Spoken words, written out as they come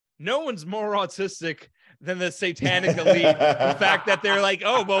no one's more autistic than the satanic elite. The fact that they're like,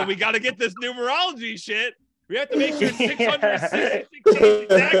 oh, well, we got to get this numerology shit. We have to make sure 666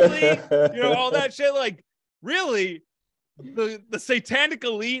 exactly, all that shit. Like, really, the satanic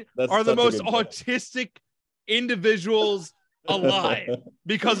elite are the most autistic individuals alive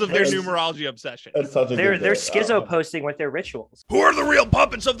because of their numerology obsession. They're schizo posting with their rituals. Who are the real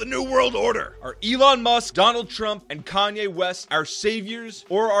puppets of the New World Order? Are Elon Musk, Donald Trump, and Kanye West our saviors,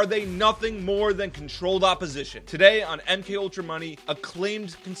 or are they nothing more than controlled opposition? Today on MK Ultra Money,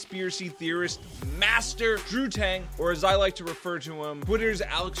 acclaimed conspiracy theorist Master Drew Tang, or as I like to refer to him, Twitter's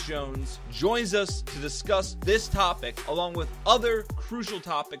Alex Jones, joins us to discuss this topic along with other crucial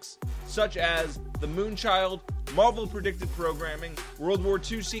topics such as the Moonchild, Marvel predicted programming, World War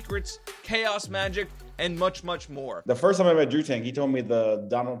II secrets, chaos magic, and much, much more. The first time I met Drew Tank, he told me the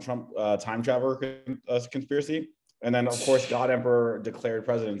Donald Trump time traveler conspiracy. And then, of course, God Emperor declared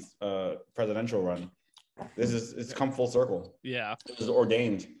presidential run. It's come full circle. Yeah. It was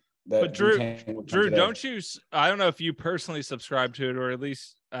ordained. But Drew, don't you, I don't know if you personally subscribe to it or at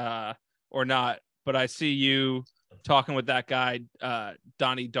least, or not, but I see you talking with that guy,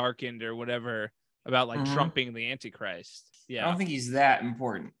 Donnie Darkind or whatever, about like Trump being the Antichrist. Yeah, I don't think he's that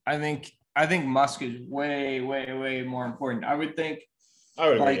important. I think Musk is way more important. I would agree,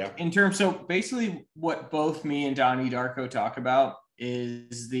 yeah. In terms, so basically what both me and Donnie Darko talk about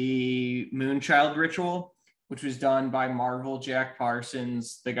is the Moonchild ritual, which was done by Marvel Jack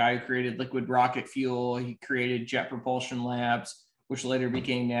Parsons, the guy who created liquid rocket fuel. He created Jet Propulsion Labs, which later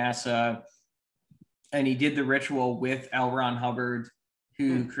became NASA. And he did the ritual with L. Ron Hubbard,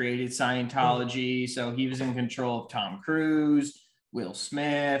 who created Scientology. So he was in control of Tom Cruise, Will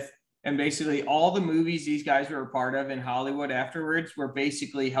Smith, and basically all the movies these guys were a part of in Hollywood afterwards were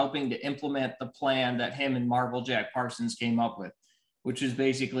basically helping to implement the plan that him and Marvel Jack Parsons came up with, which is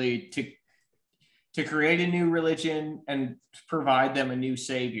basically to create a new religion and provide them a new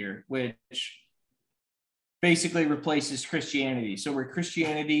savior, which basically replaces Christianity. So where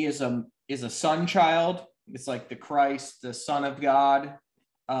Christianity is a son child, it's like the Christ, the Son of God.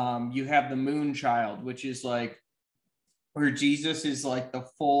 You have the Moonchild, which is like where Jesus is like the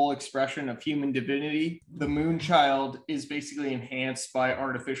full expression of human divinity. The Moonchild is basically enhanced by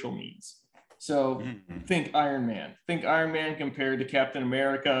artificial means. So think Iron Man. Think Iron Man compared to Captain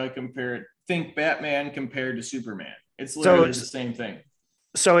America, think Batman compared to Superman. It's literally the same thing.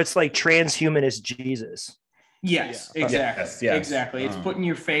 So it's like transhumanist Jesus. Yes, Yeah. exactly. Yes. Exactly. It's putting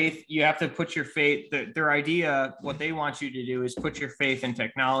your faith. You have to put your faith. Their idea, what they want you to do is put your faith in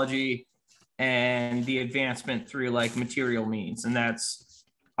technology and the advancement through like material means. And that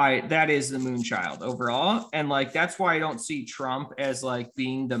is the Moonchild overall. And like, that's why I don't see Trump as like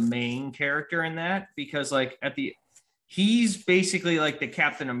being the main character in that, because like he's basically like the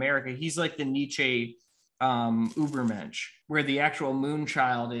Captain America. He's like the Nietzsche Ubermensch, where the actual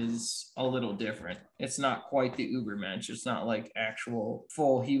Moonchild is a little different. It's not quite the Ubermensch. It's not like actual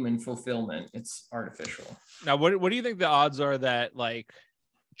full human fulfillment. It's artificial. Now, what do you think the odds are that like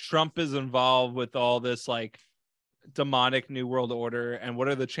Trump is involved with all this like demonic New World Order, and what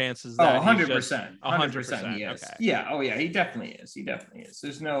are the chances that 100%, 100%, yes. Okay. Yeah, oh yeah, he definitely is.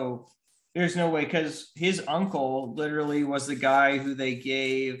 There's no way, because his uncle literally was the guy who they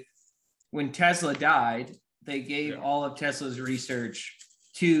gave, when Tesla died, they gave all of Tesla's research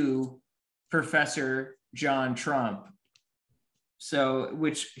to Professor John Trump. So,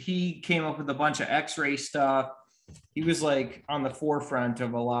 which he came up with a bunch of X-ray stuff. He was like on the forefront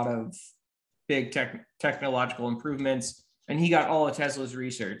of a lot of big technological improvements, and he got all of Tesla's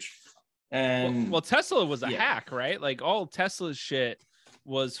research. And well, Tesla was a hack, right? Like all Tesla's shit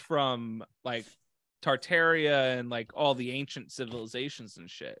was from like Tartaria and like all the ancient civilizations and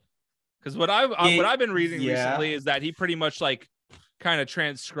shit. Because what I've been reading recently is that he pretty much like kind of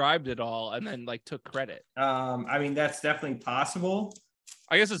transcribed it all and then like took credit. I mean, that's definitely possible.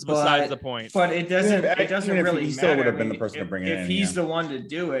 I guess it's besides the point. But it doesn't really matter. He still would have been the person to bring it in. If he's the one to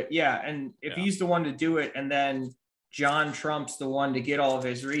do it, and if he's the one to do it, and then John Trump's the one to get all of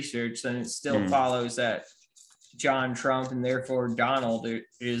his research, then it still follows that John Trump and therefore Donald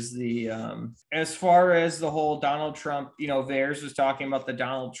is the as far as the whole Donald Trump, Vares was talking about the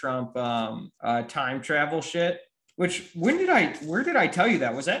Donald Trump time travel shit. Which where did I tell you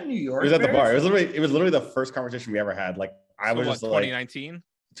that? Was that in New York? It was at the bar. It was literally the first conversation we ever had. Like I was just 2019?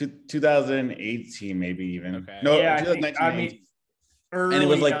 2018 maybe even. Okay. No, yeah, 2019. Early and it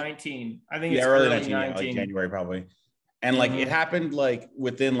was like 19. I think it's early 19. Like January probably. And like it happened like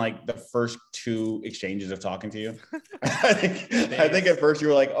within like the first two exchanges of talking to you. I think at first you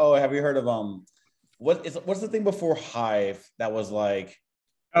were like, "Oh, have you heard of what's the thing before Hive that was like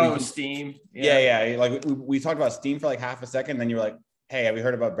Steam. Yeah. Like we talked about Steam for like half a second, then you were like, "Hey, have you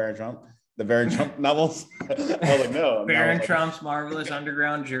heard about Barron Trump? The Barron Trump novels?" I was like, "No." Barron Trump's marvelous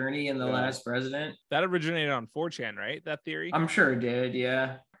underground journey in the last president. That originated on 4chan, right? That theory. I'm sure it did.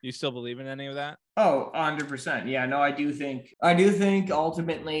 Yeah. You still believe in any of that? Oh, 100%. Yeah. No, I do think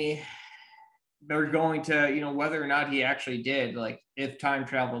ultimately they're going to, whether or not he actually did, like if time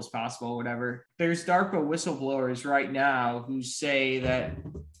travel is possible, whatever. There's DARPA whistleblowers right now who say that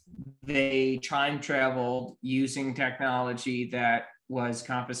they time traveled using technology that was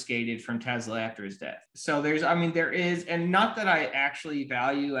confiscated from Tesla after his death. So there is, and not that I actually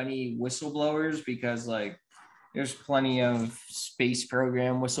value any whistleblowers, because like there's plenty of space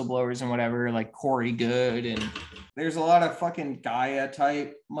program whistleblowers and whatever, like Corey Good, and there's a lot of fucking Gaia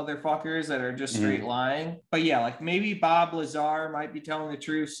type motherfuckers that are just straight lying. But yeah, like maybe Bob Lazar might be telling the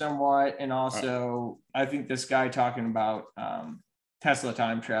truth somewhat. And also I think this guy talking about Tesla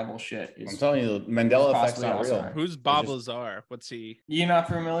time travel shit is, I'm telling you, the Mandela effect's not real. Who's Bob Lazar? What's he? You not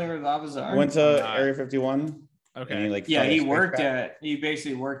familiar with Bob Lazar? Went to Area 51. Okay. He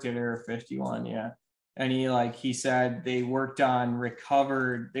basically worked at Area 51. Yeah. And he said they worked on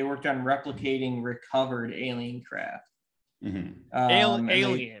replicating recovered alien craft.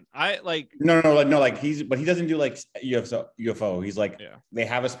 Alien. But he doesn't do like UFO. He's like, they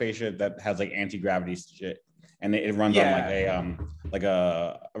have a spaceship that has like anti-gravity shit, and it runs on like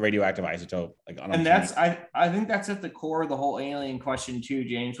a radioactive isotope. I think that's at the core of the whole alien question too,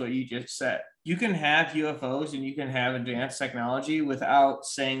 James, what you just said. You can have UFOs and you can have advanced technology without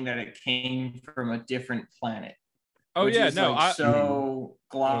saying that it came from a different planet. Glossed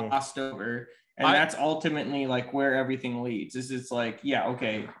over. And that's ultimately like where everything leads. It's like,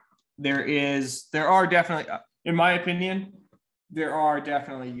 there are definitely, in my opinion, there are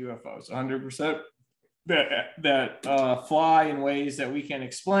definitely UFOs, 100%, that fly in ways that we can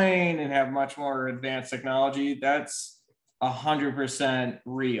explain and have much more advanced technology. That's 100%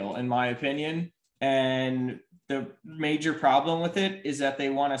 real, in my opinion. And the major problem with it is that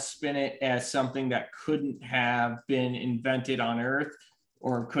they want to spin it as something that couldn't have been invented on Earth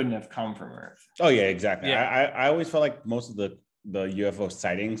or couldn't have come from Earth. Oh yeah, exactly. Yeah. I always felt like most of the UFO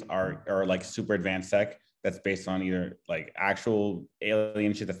sightings are like super advanced tech that's based on either like actual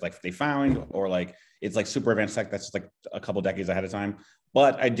alien shit that's like they found, or like it's like super advanced tech that's just like a couple decades ahead of time.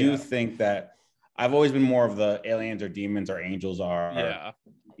 But I do think that I've always been more of the aliens or demons or angels are,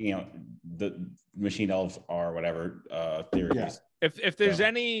 the machine elves are whatever theories. Yeah. If there's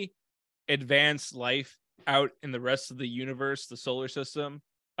any advanced life out in the rest of the universe, the solar system,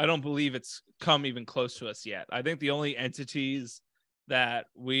 I don't believe it's come even close to us yet. I think the only entities that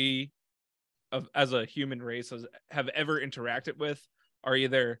we as a human race have ever interacted with are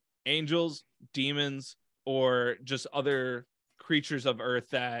either angels, demons, or just other creatures of Earth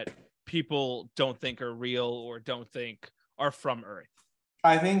that people don't think are real or don't think are from Earth.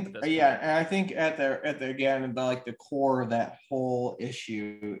 I think, and I think at the core of that whole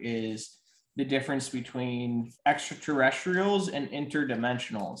issue is the difference between extraterrestrials and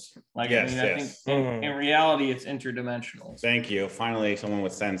interdimensionals. I think in reality, it's interdimensionals. Thank you. Finally, someone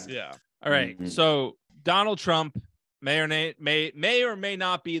with sense. Yeah. All right. Mm-hmm. So Donald Trump may or may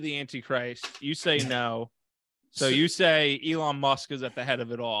not be the Antichrist. You say no. So you say Elon Musk is at the head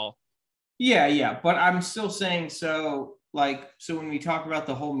of it all. Yeah. But I'm still saying so when we talk about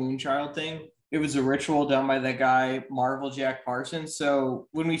the whole Moonchild thing, it was a ritual done by that guy, Marvel Jack Parsons. So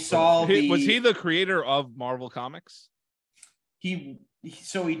when we saw was he the creator of Marvel Comics? He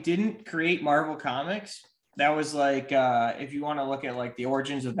didn't create Marvel Comics. That was like, if you want to look at like the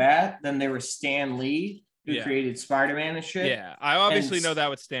origins of that, then there was Stan Lee who created Spider-Man and shit. Yeah, I obviously know that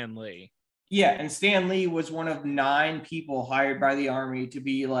with Stan Lee. Yeah, and Stan Lee was one of 9 people hired by the army to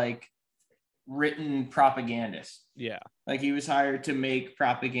be like written propagandists. Yeah. Like he was hired to make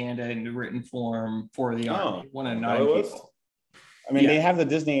propaganda in written form for the army. One of 9 people. I mean, they have the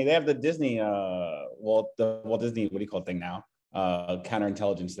Disney, Walt Disney, what do you call it thing now?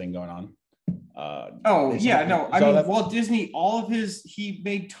 Counterintelligence thing going on. Walt Disney, he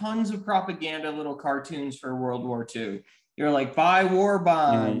made tons of propaganda little cartoons for World War II. They were like, buy war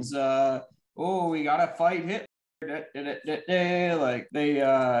bonds. We gotta fight Hitler. Like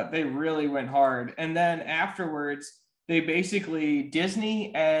they really went hard. And then afterwards,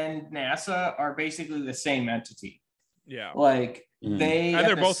 Disney and NASA are basically the same entity. Yeah. Like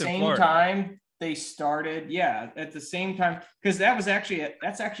they're both the same time. They started, at the same time, because that's actually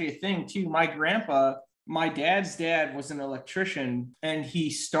a thing too. My dad's dad was an electrician, and he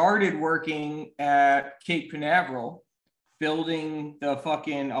started working at Cape Canaveral, building the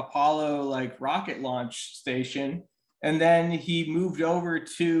fucking Apollo like rocket launch station, And then he moved over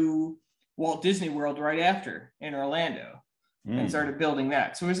to Walt Disney World right after in Orlando and started building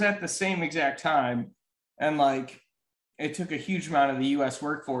that. So it was at the same exact time. And like, it took a huge amount of the US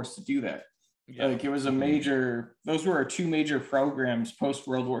workforce to do that. Yeah. Like it was those were our two major programs post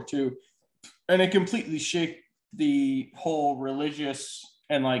World War II. And it completely shaped the whole religious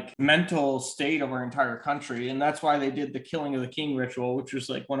and like mental state of our entire country. And that's why they did the Killing of the King ritual, which was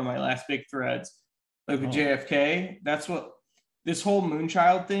like one of my last big threads. Like with JFK, that's what this whole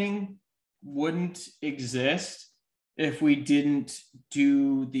Moonchild thing wouldn't exist if we didn't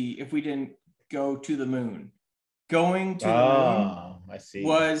go to the moon. Going to the moon I see.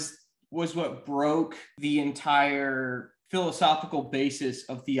 was what broke the entire philosophical basis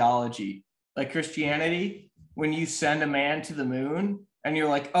of theology. Like Christianity, when you send a man to the moon and you're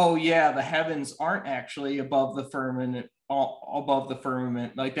like, oh yeah, the heavens aren't actually above the firmament.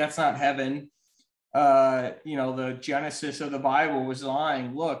 Like that's not heaven. The Genesis of the Bible was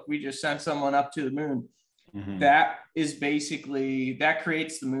lying. Look, we just sent someone up to the moon. Mm-hmm. That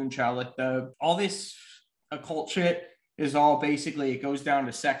creates the Moonchild. Like all this occult shit is all basically, it goes down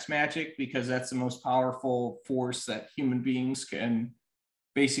to sex magic because that's the most powerful force that human beings can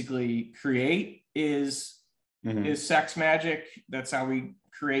basically create is sex magic. That's how we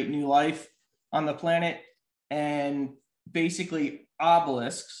create new life on the planet. And basically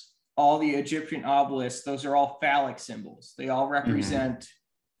obelisks, all the Egyptian obelisks, those are all phallic symbols. They all represent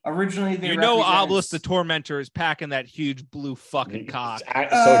originally they Obelisk the Tormentor is packing that huge blue fucking cock.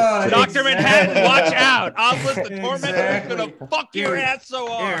 Dr. Manhattan, watch out. Obelisk the Tormentor is gonna fuck your ass so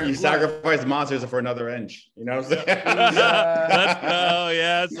hard. You sacrifice monsters for another inch. You know what I'm saying? Let's go.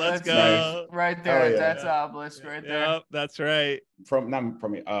 Yes, let's go. Nice. Right there. That's Obelisk right there. Yep, that's right.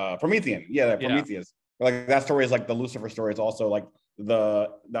 Promethean. Yeah, Prometheus. Yeah. Like that story is like the Lucifer story. It's also like the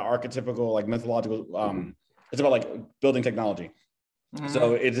archetypical, like mythological, it's about like building technology. Mm-hmm.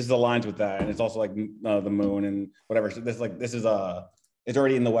 So it just aligns with that, and it's also like the moon and whatever. So this is it's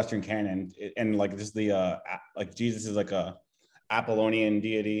already in the Western canon, and like this like Jesus is like a Apollonian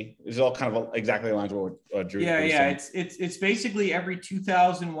deity. It's all kind of exactly aligns with what Drew. Yeah. It's basically every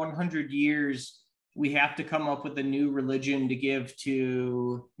 2,100 years we have to come up with a new religion to give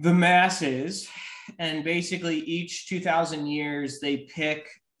to the masses, and basically each 2,000 years they pick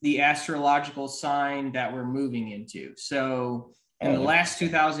the astrological sign that we're moving into. So in the last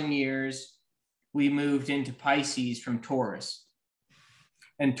 2,000 years, we moved into Pisces from Taurus.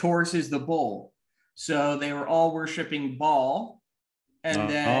 And Taurus is the bull. So they were all worshiping Baal. And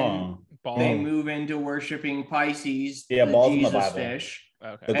then they move into worshiping Pisces, the Jesus fish.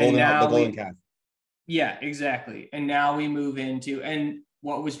 Okay. The golden calf. Yeah, exactly. And now we move into, and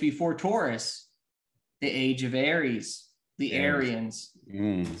what was before Taurus? The age of Aries, the Aryans.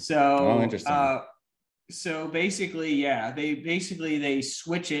 So, interesting. So basically, they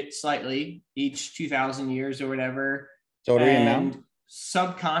switch it slightly each 2,000 years or whatever. So what are we in now?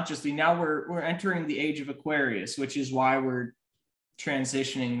 Subconsciously, now we're entering the age of Aquarius, which is why we're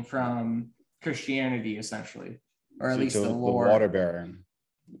transitioning from Christianity, essentially, or at least the lore. The water bearer.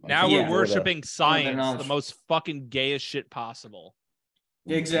 Now we're worshiping science, the most fucking gayest shit possible.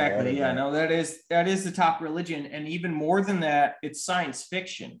 Exactly. Yeah. No, that is the top religion, and even more than that, it's science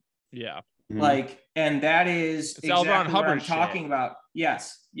fiction. Yeah. Like, and that is it's exactly what I'm talking about.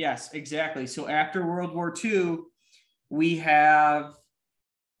 Yes, exactly. So after World War II, we have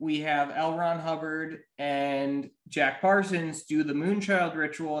L. Ron Hubbard and Jack Parsons do the Moonchild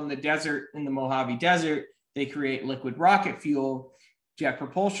ritual in the desert, in the Mojave Desert. They create liquid rocket fuel. Jet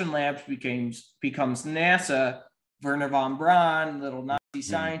Propulsion Labs becomes NASA. Wernher von Braun, little Nazi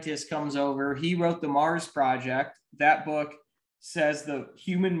scientist, comes over. He wrote the Mars Project. That book says the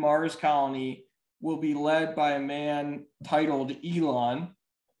human Mars colony will be led by a man titled Elon.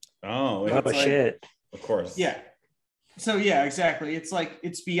 Shit. Of course. Yeah. So yeah, exactly. It's like,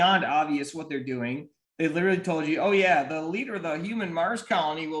 it's beyond obvious what they're doing. They literally told you, oh yeah, the leader of the human Mars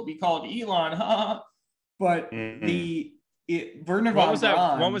colony will be called Elon. But Wernher von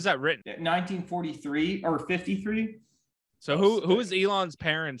Braun. When was that written? 1943 or 53. So who is Elon's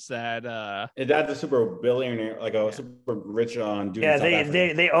parents? That his dad's a super billionaire, like a super rich dude. Yeah,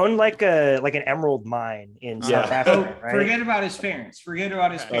 they own like an emerald mine in South Africa. Right? Forget about his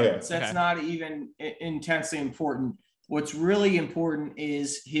parents. That's not even intensely important. What's really important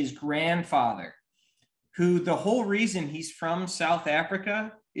is his grandfather, who the whole reason he's from South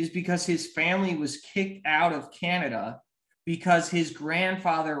Africa is because his family was kicked out of Canada because his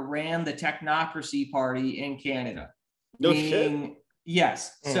grandfather ran the technocracy party in Canada. No shit.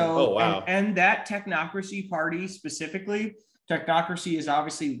 Yes. So, and that technocracy party specifically Technocracy is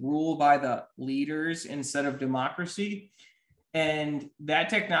obviously ruled by the leaders instead of democracy. And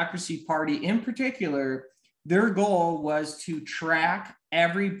that Technocracy party in particular, their goal was to track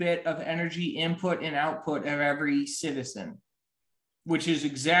every bit of energy input and output of every citizen, which is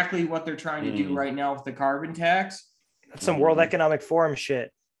exactly what they're trying to do right now with the carbon tax. That's some World Economic Forum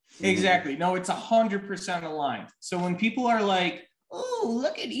shit. Exactly. No, it's 100% aligned. So when people are like, oh,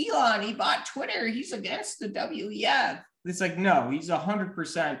 look at Elon, he bought Twitter, he's against the WEF. It's like, no, he's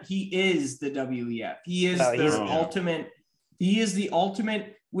 100%. He is the WEF. He is ultimate. He is the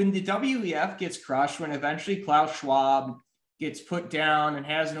ultimate. When the WEF gets crushed, when eventually Klaus Schwab gets put down and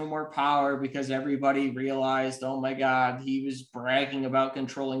has no more power because everybody realized, oh my God, he was bragging about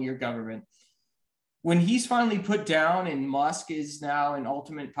controlling your government. When he's finally put down and Musk is now in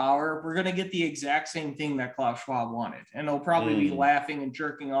ultimate power, we're going to get the exact same thing that Klaus Schwab wanted. And they'll probably be laughing and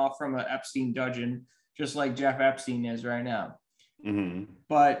jerking off from an Epstein dudgeon, just like Jeff Epstein is right now.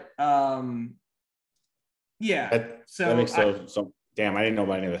 But yeah. That makes so damn, I didn't know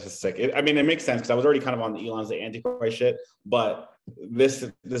about any of this. It's sick. It makes sense because I was already kind of on the Elon's the Antichrist shit, but this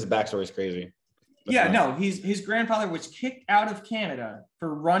backstory is crazy. His grandfather was kicked out of Canada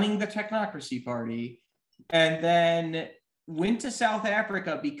for running the Technocracy Party and then went to South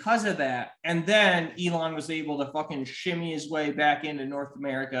Africa because of that. And then Elon was able to fucking shimmy his way back into North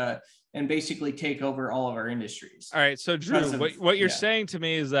America and basically take over all of our industries. All right. So Drew, what you're saying to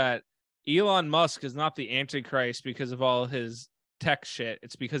me is that Elon Musk is not the Antichrist because of all his tech shit.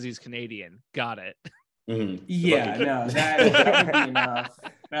 It's because he's Canadian. Got it. Yeah, no, that would be enough.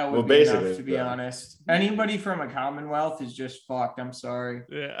 That would be enough, to be honest. Anybody from a Commonwealth is just fucked. I'm sorry.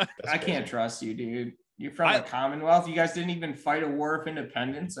 Yeah, I can't trust you, dude. You're from a Commonwealth. You guys didn't even fight a war of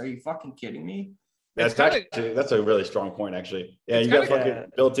independence. Are you fucking kidding me? That's a really strong point, actually. Yeah, you got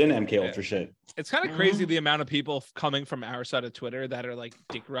fucking built-in MK Ultra shit. It's kind of crazy the amount of people coming from our side of Twitter that are like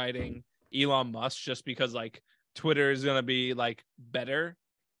dick riding Elon Musk just because like Twitter is gonna be like better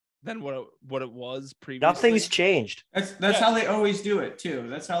than what it was previously. Nothing's changed. That's how they always do it too.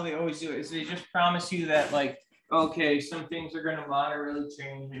 That's how they always do it. Is they just promise you that like, okay, some things are gonna moderately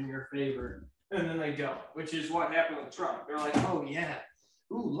change in your favor, and then they don't. Which is what happened with Trump. They're like, oh yeah,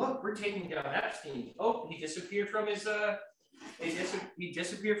 ooh look, we're taking down Epstein. Oh, he disappeared from his he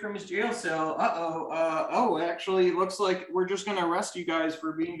disappeared from his jail cell. Actually, looks like we're just gonna arrest you guys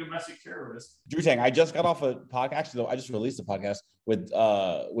for being domestic terrorists. Drew Tang, I just got off a podcast. Actually, though, I just released a podcast with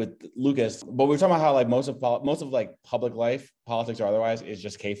Lucas, but we were talking about how like most of like public life, politics or otherwise, is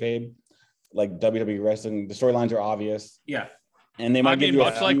just kayfabe. Like WWE wrestling, the storylines are obvious. Yeah, and they might give you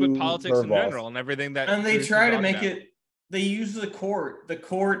much like with politics in general and everything that. And they try to make it. They use the court. The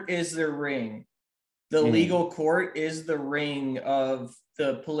court is their ring. The legal court is the ring of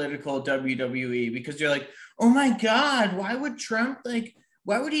the political WWE because you're like, oh my God, why would Trump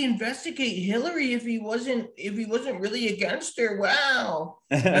why would he investigate Hillary if he wasn't really against her? Wow.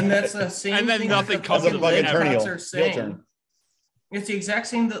 And that's the same and then thing nothing comes the like Libcuts are saying. It's the exact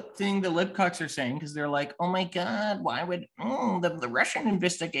same thing the Libcuts are saying because they're like, oh my God, why would the Russian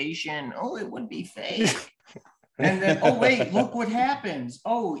investigation? Oh, it would be fake. And then, oh wait, look what happens.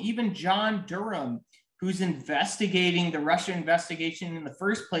 Oh, even John Durham, who's investigating the Russia investigation in the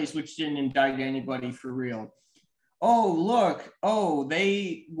first place, which didn't indict anybody for real. Oh, look. Oh,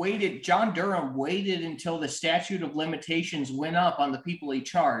 John Durham waited until the statute of limitations went up on the people he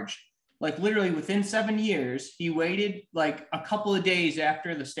charged. Like literally within 7 years, he waited like a couple of days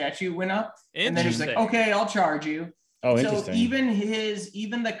after the statute went up. And then he's like, okay, I'll charge you. Oh, so interesting.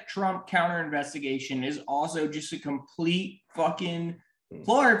 even the Trump counter investigation is also just a complete fucking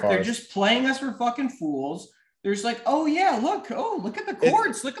Clark, they're just playing us for fucking fools. There's like, oh yeah, look at the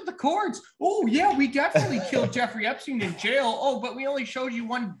courts, look at the courts. Oh yeah, we definitely killed Jeffrey Epstein in jail. Oh, but we only showed you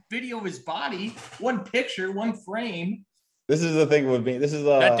one video of his body, one picture, one frame. This is the thing with me. This is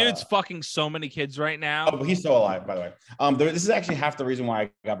that dude's fucking so many kids right now. Oh, but he's still alive, by the way. This is actually half the reason why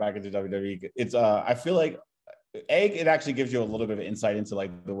I got back into WWE. It's I feel like it actually gives you a little bit of insight into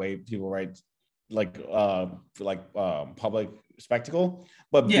like the way people write public spectacle,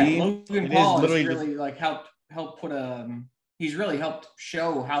 but Logan Paul has really like helped put he's really helped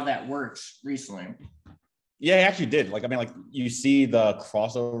show how that works recently. Yeah, he actually did. Like you see the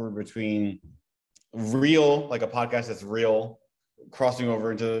crossover between real, like a podcast that's real, crossing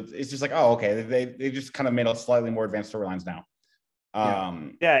over into it's just like, oh, okay, they just kind of made a slightly more advanced storylines now.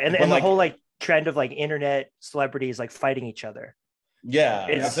 And the whole like trend of like internet celebrities like fighting each other. Yeah,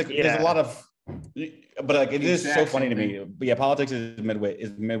 it's like there's a lot of. But like it is so funny to me. But yeah, politics is midway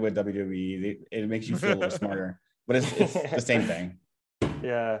WWE. It makes you feel a little smarter, but it's the same thing.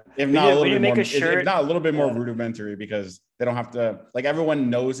 Yeah. If not a little bit more, if not a little bit more rudimentary, because they don't have to, like, everyone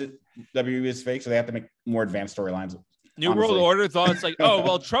knows it WWE is fake, so they have to make more advanced storylines. New World Order thought it's like, oh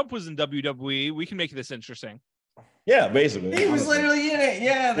well, Trump was in WWE. We can make this interesting. Yeah, basically. He was literally in it.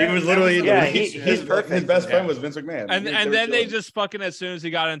 Yeah, he was literally in it. He's perfect. His best friend was Vince McMahon. And then they just fucking, as soon as he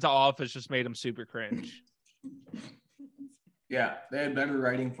got into office, just made him super cringe. Yeah, they had better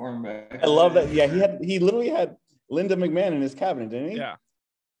writing for him back. I love that. Yeah, he literally had Linda McMahon in his cabinet, didn't he? Yeah.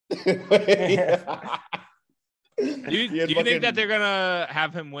 Do you think that they're gonna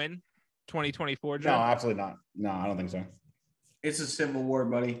have him win 2024? John? No, absolutely not. No, I don't think so. It's a civil war,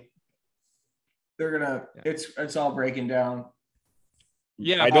 buddy. They're gonna. Yeah. It's all breaking down.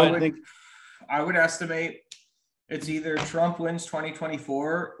 Yeah, I would estimate it's either Trump wins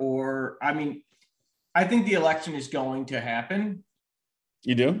 2024 or I think the election is going to happen.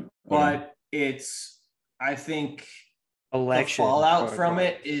 You do? But I think election the fallout from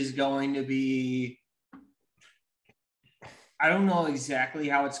it is going to be, I don't know exactly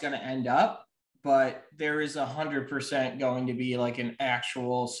how it's going to end up, but there is 100% going to be like an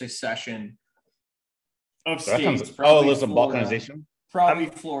actual secession of states. There's a balkanization? Probably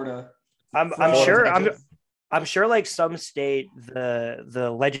Florida. I'm sure like some state,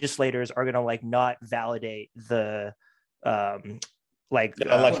 the legislators are gonna like not validate the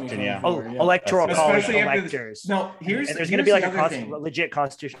election, electoral college electors. There's gonna be like a legit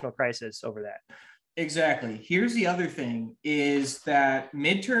constitutional crisis over that. Exactly. Here's the other thing is that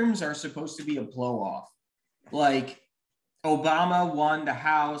midterms are supposed to be a blow off. Like Obama won the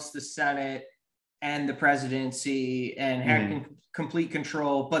House, the Senate, and the presidency and had complete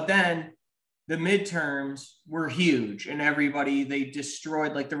control, but then the midterms were huge and they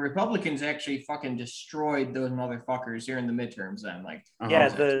destroyed, like the Republicans actually fucking destroyed those motherfuckers during the midterms then. Like,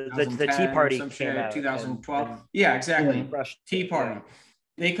 the Tea Party came out 2012. Yeah, exactly. Tea Party.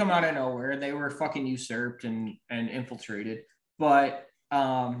 They come out of nowhere. They were fucking usurped and infiltrated, but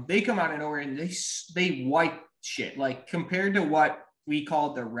they come out of nowhere and they wipe shit. Like compared to what we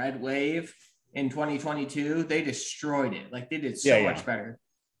called the red wave in 2022, they destroyed it. Like they did so much better.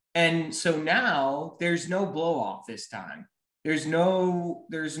 And so now there's no blow off this time. There's no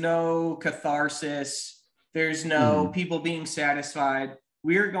catharsis. There's no people being satisfied.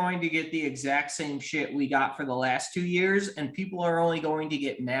 We're going to get the exact same shit we got for the last 2 years, and people are only going to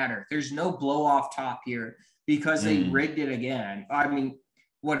get madder. There's no blow off top here because they rigged it again. I mean,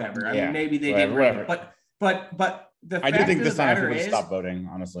 whatever. I mean, maybe they did rig it, but the fact I do think this time people is, stop voting,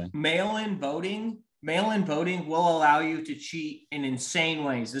 honestly. Mail-in voting will allow you to cheat in insane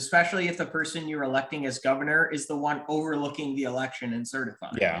ways, especially if the person you're electing as governor is the one overlooking the election and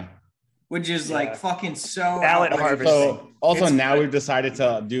certifying. Yeah. Which is like fucking so ballot harvesting. So also now we've decided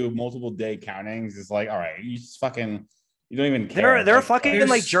to do multiple day countings. It's like, all right, you just fucking, you don't even care. There are fucking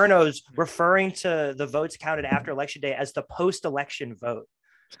like journos referring to the votes counted after election day as the post-election vote.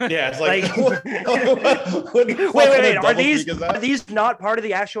 Yeah, it's like, wait. Are these not part of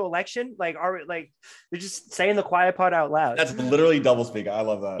the actual election? Like, they're just saying the quiet part out loud? That's literally doublespeak. I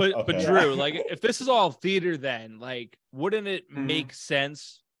love that. But Drew, like, if this is all theater, then like, wouldn't it make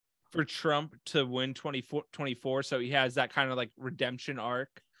sense for Trump to win 2024 so he has that kind of like redemption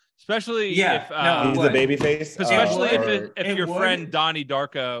arc? Especially if he's the baby face. Especially if your friend Donnie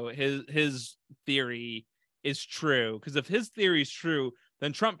Darko, his theory is true. Because if his theory is true,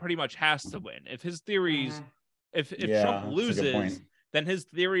 then Trump pretty much has to win. If his theories, if Trump loses, then his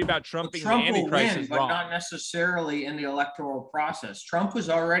theory about Trump being the Antichrist is wrong. But not necessarily in the electoral process. Trump was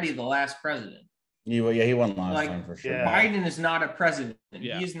already the last president. He won last time for sure. Biden is not a president.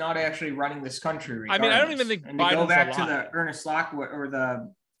 Yeah. He's not actually running this country. Regardless. I mean, I don't even think Biden's go back to the Ernest Lockwood or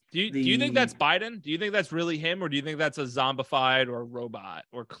the. Do you think that's Biden? Do you think that's really him, or do you think that's a zombified or robot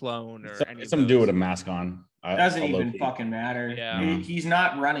or clone or anything? Some dude with a mask on. Doesn't even fucking matter. Yeah. He's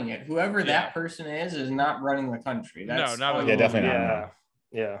not running it. Whoever that person is not running the country. That's definitely not.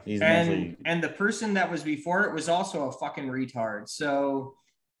 Yeah. And the person that was before it was also a fucking retard. So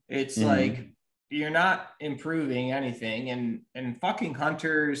it's like you're not improving anything. And fucking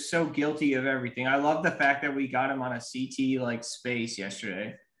Hunter is so guilty of everything. I love the fact that we got him on a CT like space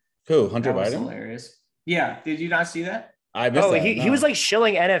yesterday. Who? Hunter Biden? Hilarious. Yeah. Did you not see that? I missed that. He was like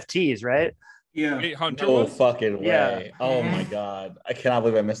shilling NFTs, right? Yeah. Wait, Hunter no fucking way. Yeah. Oh my God. I cannot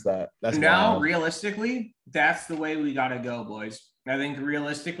believe I missed that. That's now wild. Realistically, that's the way we gotta go, boys. I think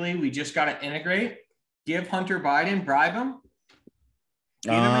realistically, we just gotta integrate, give Hunter Biden, bribe him,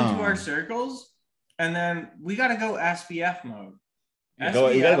 get him into our circles, and then we gotta go SBF mode.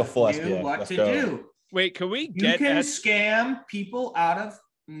 SBF, you gotta go full SBF. What to do. Wait, can we get scam people out of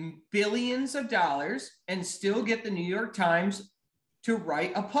billions of dollars and still get the New York Times to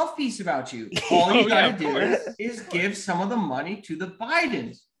write a puff piece about you. All you gotta do is give some of the money to the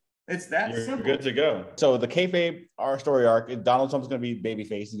Bidens. It's that You're simple. good to go. So the kayfabe, our story arc, Donald Trump's going to be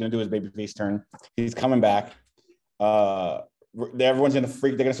babyface. He's going to do his babyface turn. He's coming back. Everyone's going to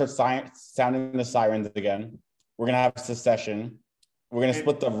freak. They're going to start sounding the sirens again. We're going to have secession. We're going to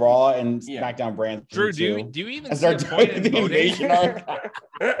split the Raw and SmackDown brands. Drew, do you even see a point in voting?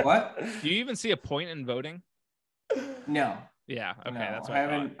 What? Do you even see a point in voting? No. Yeah. Okay. No, that's what I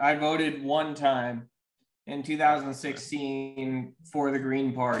haven't. I voted one time in 2016 for the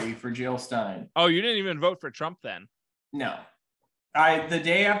Green Party for Jill Stein. Oh, you didn't even vote for Trump then? No. The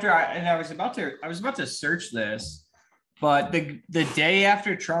day after I was about to search this, but the day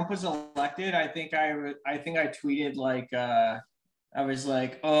after Trump was elected, I think I tweeted like I was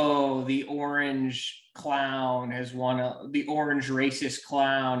like, oh, the orange clown has won the orange racist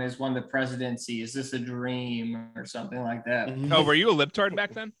clown has won the presidency. Is this a dream or something like that? Oh, were you a libtard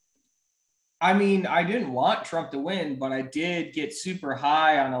back then? I mean, I didn't want Trump to win, but I did get super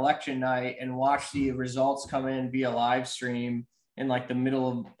high on election night and watch the results come in via live stream in like the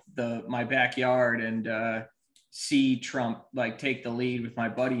middle of my backyard and see Trump like take the lead with my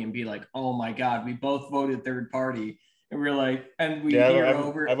buddy and be like, oh my God, we both voted third party. And we're like, and we hear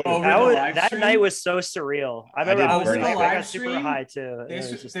over the live that stream. night was so surreal. I remember I got super high too.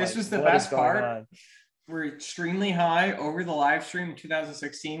 This was the best part. We're extremely high over the live stream in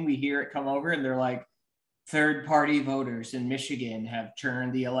 2016. We hear it come over and they're like, third party voters in Michigan have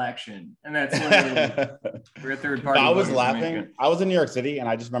turned the election. And that's literally, we're a third party. I was laughing. I was in New York City and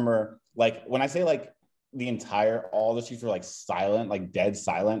I just remember like when I say like all the streets were like silent, like dead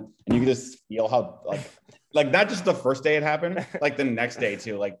silent. And you could just feel how like not just the first day it happened, like the next day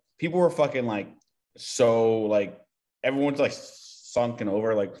too. Like people were fucking like, so like everyone's like sunken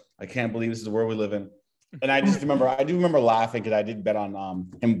over. Like, I can't believe this is the world we live in. And I do remember laughing because I did bet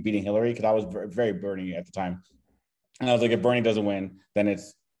on him beating Hillary because I was very Bernie at the time. And I was like, if Bernie doesn't win, then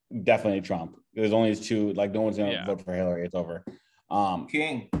it's definitely Trump. There's only two, like no one's going to vote for Hillary. It's over.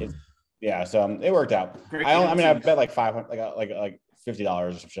 King. So it worked out. I bet like $500, like $50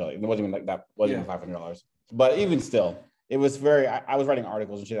 or some shit. It wasn't even like that. Wasn't even $500. But even still, it was very. I was writing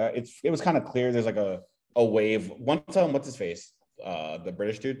articles and shit. It was kind of clear. There's like a wave. One time, what's his face? The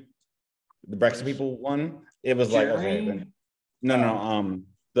British dude. The Brexit people won. It was like, okay, no.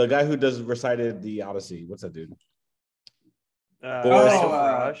 The guy who recited the Odyssey. What's that dude?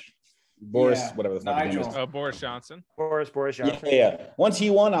 Boris, whatever the fuck his name is. Oh, Boris Johnson. Boris Johnson. Yeah. Once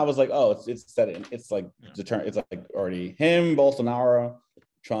he won, I was like, oh, it's set in. It's like the turn. It's like already him, Bolsonaro,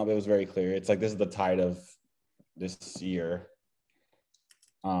 Trump. It was very clear. It's like this is the tide of this year.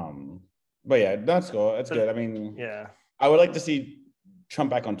 But yeah, that's cool. That's good. I mean, I would like to see Trump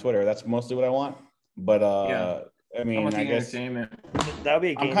back on Twitter. That's mostly what I want. But I mean, I guess that would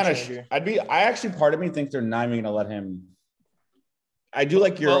be a game changer. I actually, part of me thinks they're not even gonna let him. I do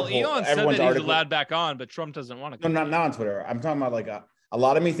like your. Well, Elon said that he's allowed back on, but Trump doesn't want to. No, not on Twitter. I'm talking about like a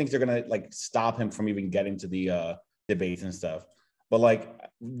lot of me thinks they're gonna like stop him from even getting to the debates and stuff. But like,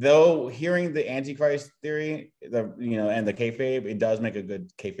 though, hearing the Antichrist theory, and the kayfabe, it does make a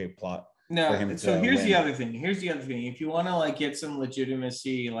good kayfabe plot. No, so here's the other thing. If you want to like get some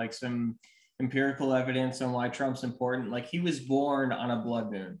legitimacy, like some empirical evidence on why Trump's important, like he was born on a blood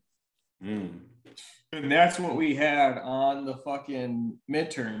moon. And that's what we had on the fucking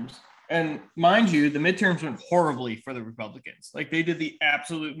midterms. And mind you, the midterms went horribly for the Republicans. Like they did the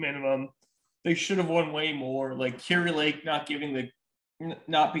absolute minimum. They should have won way more. Like Kari Lake not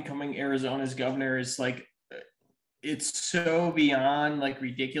becoming Arizona's governor is like, it's so beyond like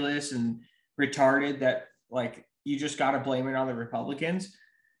ridiculous and retarded that like you just got to blame it on the Republicans.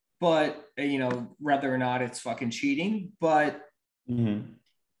 But whether or not it's fucking cheating, but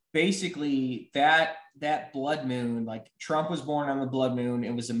basically that blood moon, like Trump was born on the blood moon.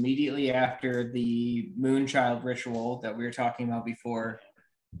 It was immediately after the Moonchild ritual that we were talking about before.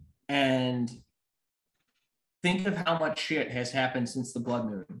 And think of how much shit has happened since the blood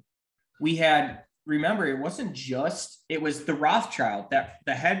moon. Remember, it was the Rothschild, that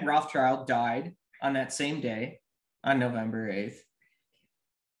the head Rothschild died on that same day, on November 8th.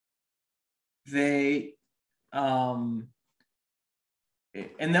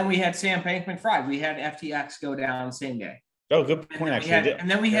 And then we had Sam Bankman-Fried. We had FTX go down same day. Oh, good point. And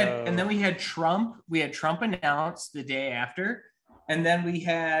then we had Trump. We had Trump announced the day after, and then we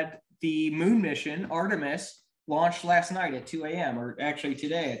had the moon mission Artemis launched last night at 2 a.m. or actually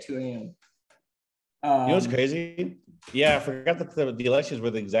today at 2 a.m. You know what's crazy? Yeah, I forgot that the elections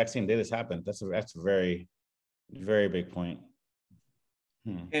were the exact same day this happened. That's a very, very big point.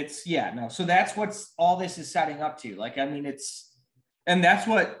 So that's what's all this is setting up to. Like, I mean, And that's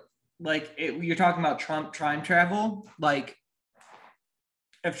what, like, you're talking about Trump time travel. Like,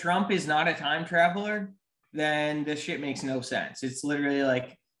 if Trump is not a time traveler, then this shit makes no sense. It's literally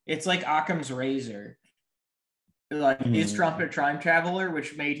like, it's like Occam's razor. Like, is Trump a time traveler,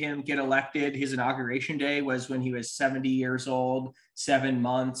 which made him get elected? His inauguration day was when he was 70 years old, 7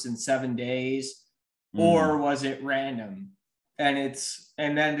 months and 7 days, or was it random? And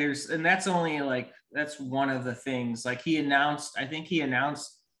that's only like, that's one of the things. Like, I think he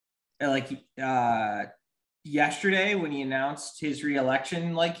announced yesterday when he announced his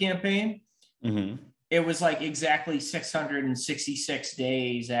reelection campaign. It was like exactly 666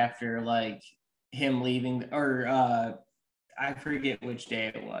 days after like him leaving, or I forget which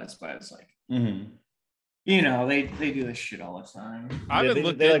day it was, but it's like, you know, they do this shit all the time. I haven't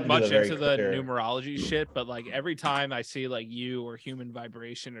looked much into the numerology shit, but like every time I see like you or Human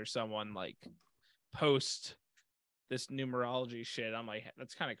Vibration or someone like post this numerology shit, I'm like,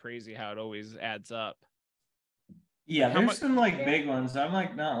 that's kind of crazy how it always adds up. Yeah, there's some like big ones. I'm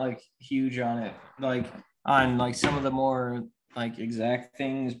like not like huge on it, like on like some of the more like exact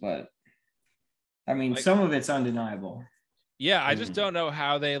things, but I mean, like, some of it's undeniable. Yeah, I just don't know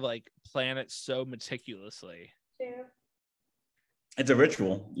how they like plan it so meticulously. Yeah. It's a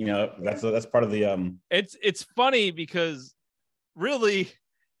ritual, you know. That's part of the It's funny because really,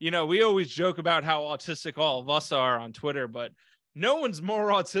 you know, we always joke about how autistic all of us are on Twitter, but no one's more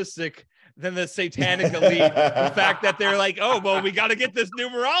autistic than the satanic elite. The fact that they're like, oh, well, we got to get this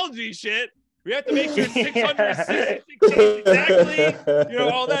numerology shit. We have to make sure it's 666 exactly. You know,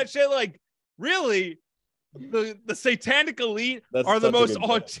 all that shit. Like, really, the satanic elite are the most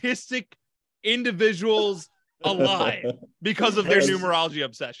autistic individuals alive because of their numerology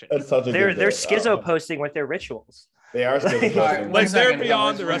obsession. They're schizo posting with their rituals. They are schizo. Like, they're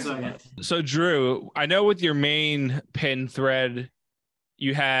beyond the rest of it. So, Drew, I know with your main pin thread,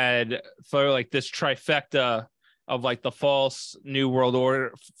 you had for like this trifecta of like the false New World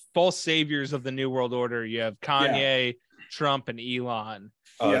Order, false saviors of the New World Order. You have Kanye, Trump, and Elon.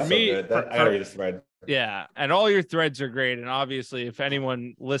 Oh, that's so good. I gotta read this thread. Yeah, and all your threads are great. And obviously, if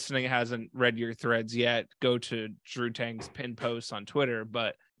anyone listening hasn't read your threads yet, go to Drew Tang's pin post on Twitter.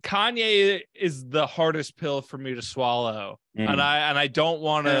 But Kanye is the hardest pill for me to swallow, and I don't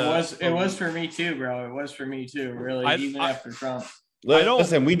want to. It was for me too, bro. It was for me too. Really, even after Trump.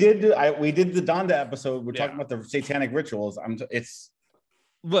 Listen, we did the Donda episode. We're talking about the satanic rituals.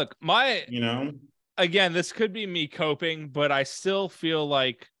 Again, this could be me coping, but I still feel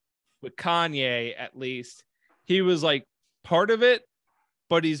like with Kanye, at least, he was like part of it,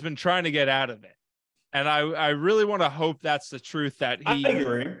 but he's been trying to get out of it. And I really want to hope that's the truth, that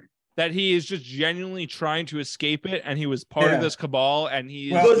he is just genuinely trying to escape it, and he was part of this cabal, and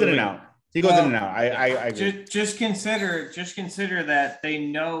he goes in and out. He goes in and out. I agree. Just consider that they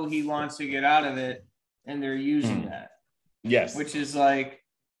know he wants to get out of it, and they're using that. Yes. Which is like,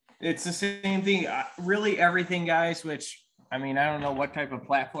 it's the same thing. Really, everything, guys. Which, I mean, I don't know what type of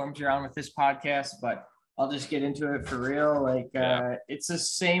platforms you're on with this podcast, but I'll just get into it for real. Like, it's the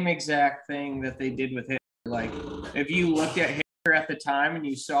same exact thing that they did with Hitler. Like, if you looked at Hitler at the time and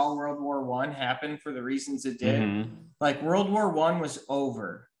you saw World War I happen for the reasons it did, like World War I was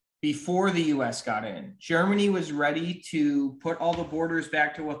over before the U.S. got in. Germany was ready to put all the borders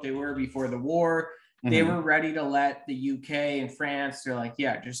back to what they were before the war. They were ready to let the UK and France, they're like,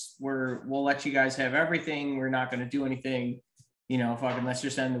 yeah, we'll let you guys have everything. We're not going to do anything, you know, let's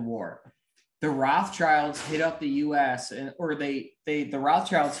just end the war. The Rothschilds hit up the US the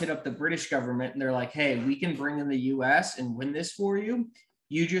Rothschilds hit up the British government, and they're like, hey, we can bring in the US and win this for you.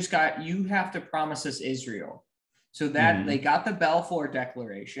 You have to promise us Israel. So that they got the Balfour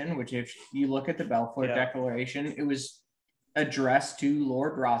Declaration, which if you look at the Balfour Declaration, it was addressed to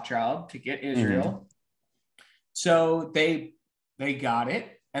Lord Rothschild to get Israel. So they got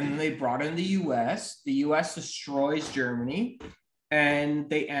it, and then they brought in the US. The US destroys Germany, and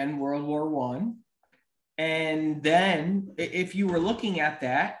they end World War I. And then if you were looking at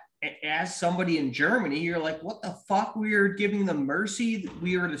that as somebody in Germany, you're like, what the fuck? We are giving them mercy.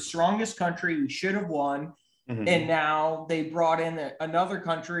 We are the strongest country. We should have won. And now they brought in another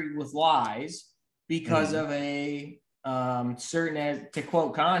country with lies because of a certain, to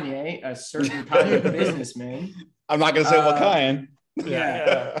quote Kanye, a certain kind of businessman. I'm not going to say what kind.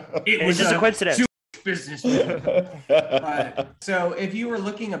 Yeah. It was just a coincidence. Businessman. So if you were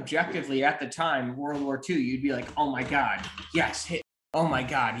looking objectively at the time, World War II, you'd be like, oh my God, yes, oh my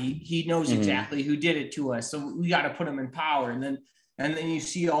God, he knows exactly who did it to us. So we got to put him in power. And then you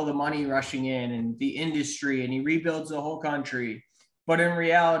see all the money rushing in and the industry, and he rebuilds the whole country. But in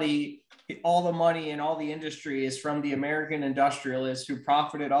reality, all the money and all the industry is from the American industrialists who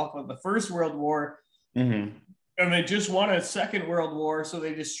profited off of the First World War. Mm-hmm. And they just won a Second World War, so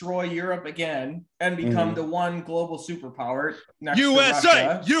they destroy Europe again and become the one global superpower next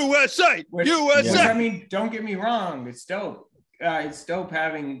USA, to Russia, USA. I mean, don't get me wrong, it's dope. It's dope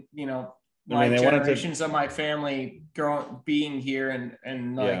having, generations of my family being here and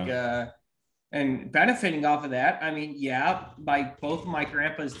and benefiting off of that. I mean, both of my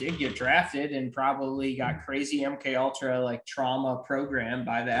grandpas did get drafted and probably got crazy MK Ultra like trauma programmed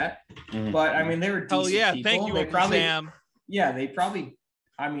by that. Mm-hmm. But I mean, they were decent people. Thank you, Sam. Yeah, they probably.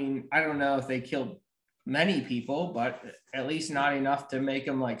 I mean, I don't know if they killed many people, but at least not enough to make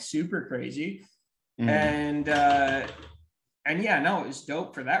them like super crazy. Mm-hmm. And it was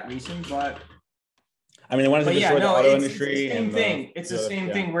dope for that reason, but. I mean, they wanted to destroy the auto industry. It's the same thing. It's the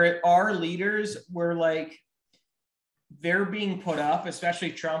same thing where our leaders were like, they're being put up,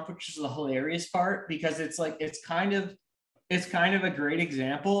 especially Trump, which is the hilarious part, because it's like, it's kind of a great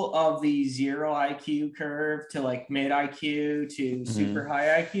example of the 0 IQ curve to like mid IQ to super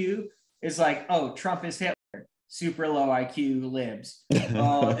high IQ. It's like, oh, Trump is Hitler. Super low IQ libs. In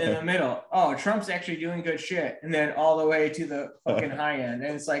the middle, oh, Trump's actually doing good shit. And then all the way to the fucking high end.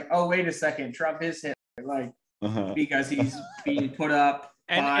 And it's like, oh, wait a second, Trump is Hitler. Because he's being put up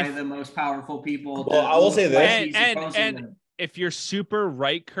by the most powerful people. Well, I will say this. And if you're super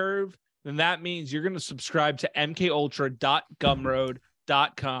right curve, then that means you're going to subscribe to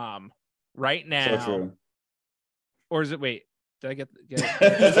mkultra.gumroad.com right now. So true. Or is it, wait, did I get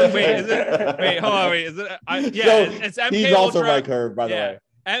it? Wait, hold on, wait. Is it? It's MK He's Ultra, also right curve, by the way.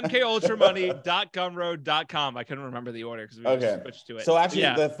 mkultramoney.gumroad.com. I couldn't remember the order because we just switched to it. So actually,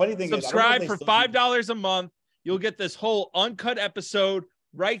 the funny thing subscribe for $5 a month. You'll get this whole uncut episode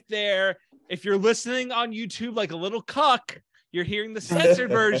right there. If you're listening on YouTube like a little cuck, you're hearing the censored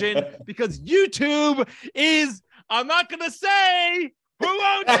version because YouTube is, I'm not going to say who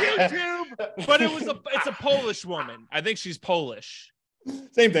owns YouTube, but it's a Polish woman. I think she's Polish.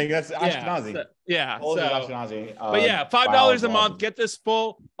 Same thing. That's Ashkenazi. Ashkenazi. But $5 a month. Get this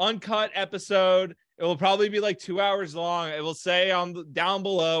full uncut episode. It will probably be like 2 hours long. It will say down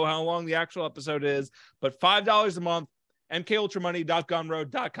below how long the actual episode is. But $5 a month.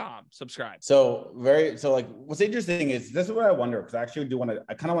 mkultramoney.gumroad.com. Subscribe. So what's interesting is this is what I wonder, because I actually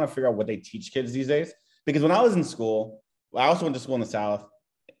I kind of want to figure out what they teach kids these days. Because when I was in school, I also went to school in the South,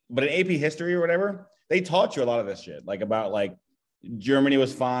 but in AP history or whatever, they taught you a lot of this shit, like about like Germany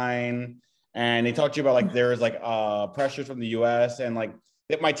was fine, and they taught you about like there was like pressures from the US, and like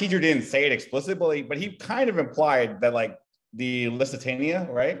my teacher didn't say it explicitly, but he kind of implied that like the Lusitania,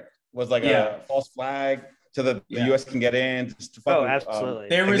 right, was like a false flag so that the US can get in. Absolutely.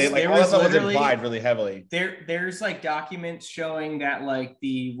 There was implied really heavily. There's like documents showing that like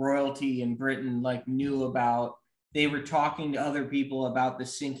the royalty in Britain like knew about. They were talking to other people about the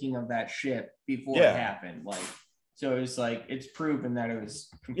sinking of that ship before it happened. Like. So it's like, it's proven that it was.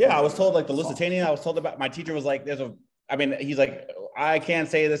 I was told like the Lusitania, I was told about, my teacher was like, he's like, I can't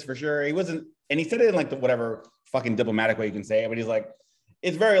say this for sure. He wasn't, and he said it in like the whatever fucking diplomatic way you can say it, but he's like,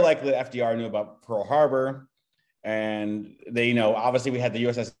 it's very likely that FDR knew about Pearl Harbor. And they, obviously we had the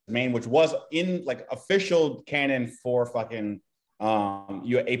USS Maine, which was in like official canon for fucking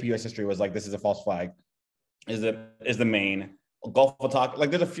AP US history was like, this is a false flag, is the Maine. Gulf of Tonkin, like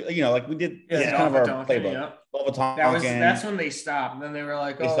there's a few, like we did. This is kind of our playbook. Yeah. Gulf of Tonkin. That's when they stopped. And then they were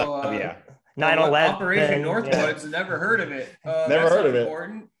like, 9/11. Operation Northwoods. Never heard of it. Never heard of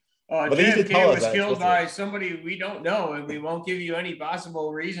important. JFK was killed by somebody we don't know, and we won't give you any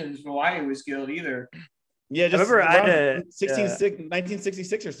possible reasons for why he was killed either. Yeah, just around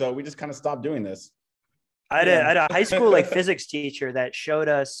 1966 or so, we just kind of stopped doing this. I had a high school like physics teacher that showed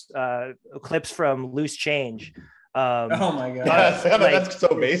us clips from Loose Change. Oh my god, that's so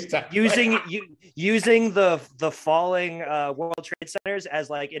based using the falling World Trade Centers as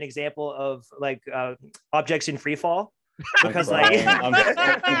like an example of like objects in free fall, because like hell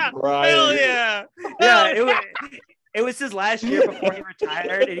yeah, it was his last year before he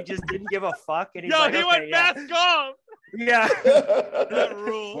retired, and he just didn't give a fuck. And he's he went mask off. Yeah, that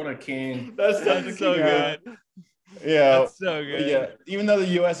rule. What a king! That's so good. Yeah, that's so good. Yeah, even though the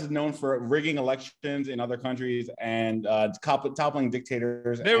U.S. is known for rigging elections in other countries and toppling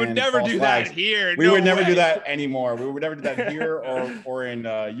dictators, they would never do that here. We would never do that anymore. We would never do that here or in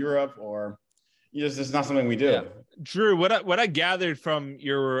Europe, or it's just not something we do. Yeah. Drew, what I gathered from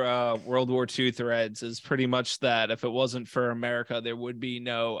your World War II threads is pretty much that if it wasn't for America, there would be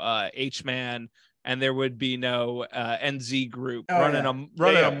no H-Man. And there would be no NZ group running amok.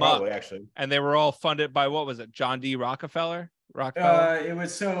 Probably, actually. And they were all funded by, what was it, John D. Rockefeller? Rockefeller? It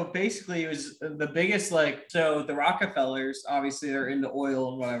was the biggest, so the Rockefellers, obviously they're into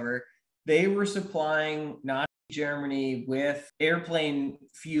oil and whatever. They were supplying Nazi Germany with airplane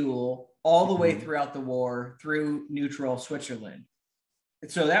fuel all the way throughout the war through neutral Switzerland.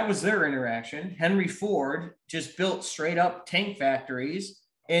 So that was their interaction. Henry Ford just built straight up tank factories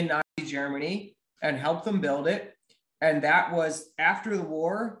in Nazi Germany and helped them build it. And that was after the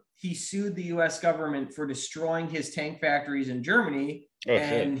war. He sued the US government for destroying his tank factories in Germany,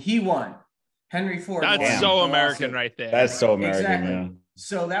 and he won. Henry Ford. That's so American right there. That's so American. Exactly. Yeah.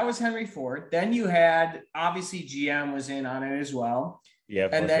 So that was Henry Ford. Then you had, obviously, GM was in on it as well. Yeah.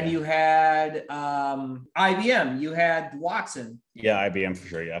 And then you had IBM. You had Watson. Yeah, IBM for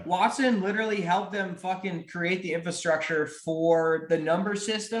sure. Yeah. Watson literally helped them fucking create the infrastructure for the number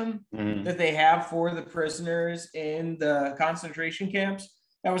system that they have for the prisoners in the concentration camps.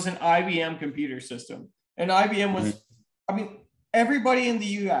 That was an IBM computer system. And IBM was, I mean, everybody in the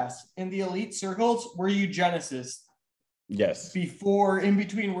US in the elite circles were eugenicists. Yes. In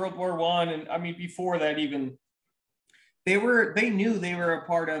between World War I, and I mean, before that even, they knew they were a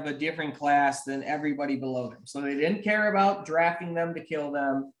part of a different class than everybody below them. So they didn't care about drafting them to kill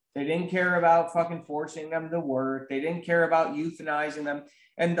them. They didn't care about fucking forcing them to work. They didn't care about euthanizing them.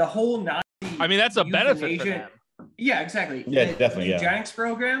 And the whole Nazi, I mean, that's a benefit for them. Yeah, exactly. Yeah, definitely. Eugenics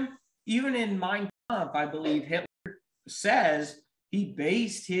program, even in Mein Kampf, I believe Hitler says he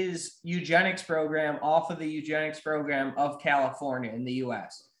based his eugenics program off of the eugenics program of California in the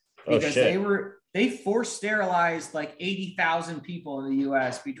US. Because they forced sterilized like 80,000 people in the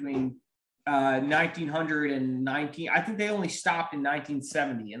US between 1900 and 19. I think they only stopped in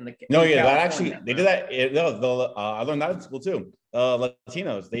 1970 in the they did that. I learned that in school too.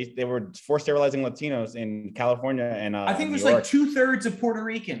 Latinos, they were forced sterilizing Latinos in California, and I think it was like 2/3 of Puerto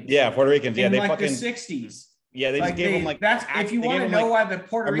Ricans. Yeah, Puerto Ricans. Yeah, in they like fucking the 60s. Yeah, they just gave them like that's if you want to know why the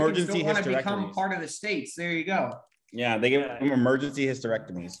Puerto Ricans don't want to become hysterectomies. part of the states. There you go. Yeah, they gave them emergency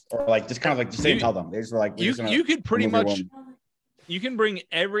hysterectomies, or like just kind of like just didn't tell them. They just were like, you could pretty much. You can bring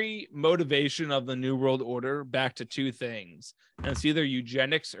every motivation of the New World Order back to two things, and it's either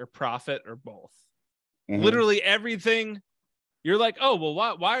eugenics or profit or both. Literally everything. You're like, oh, well,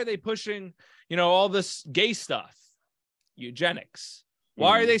 why are they pushing, all this gay stuff? Eugenics.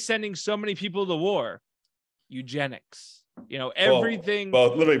 Why are they sending so many people to war? Eugenics. Everything.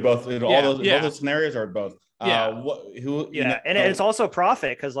 Both, literally both. All those scenarios are both. And it's also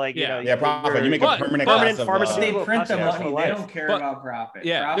profit because, like, profit. You make a permanent pharmaceutical. They print the money. They don't care about profit.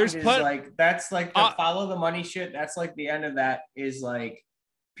 Yeah, profit that's like the follow the money shit. That's like the end of that is like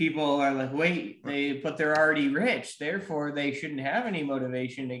people are like, wait, they're already rich, therefore they shouldn't have any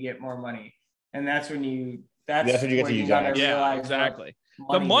motivation to get more money. And that's when you get to realize. Yeah, exactly.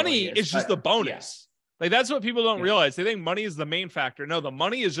 The money is just the bonus. Like, that's what people don't realize. They think money is the main factor. No, the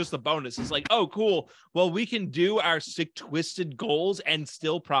money is just the bonus. It's like, oh, cool. Well, we can do our sick, twisted goals and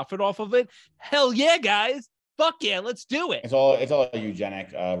still profit off of it. Hell yeah, guys. Fuck yeah, let's do it. It's all a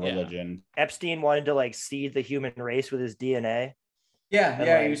eugenic religion. Epstein wanted to like seed the human race with his DNA.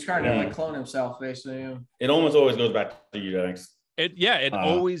 Yeah, he was trying to like clone himself, basically. Yeah. It almost always goes back to eugenics. It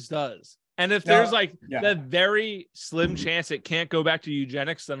always does. And if there's the very slim chance it can't go back to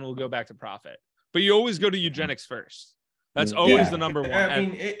eugenics, then we'll go back to profit. But you always go to eugenics first. That's always the number one. I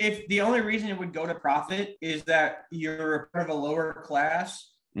mean, if the only reason it would go to profit is that you're a part of a lower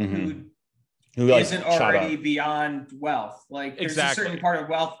class who isn't already beyond wealth. Like, there's a certain part of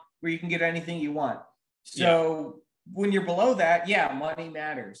wealth where you can get anything you want. So when you're below that, money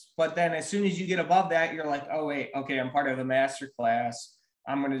matters. But then as soon as you get above that, you're like, oh, wait, okay, I'm part of the master class.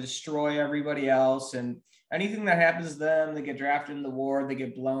 I'm going to destroy everybody else. And anything that happens to them, they get drafted in the war, they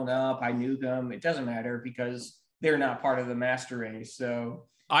get blown up, I nuke them. It doesn't matter because they're not part of the master race. So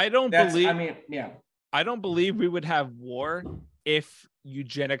I don't believe we would have war if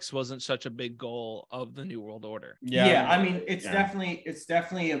eugenics wasn't such a big goal of the New World Order. I mean, it's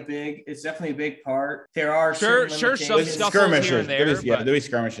definitely a big part. There are some skirmishes here and there. There is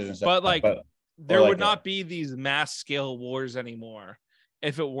skirmishes and stuff. But there would not be these mass scale wars anymore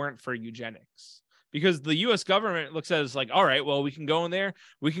if it weren't for eugenics. Because the U.S. government looks at it as like, all right, well, we can go in there,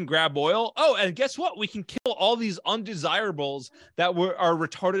 we can grab oil. Oh, and guess what? We can kill all these undesirables that are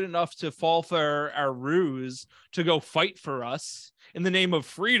retarded enough to fall for our ruse to go fight for us in the name of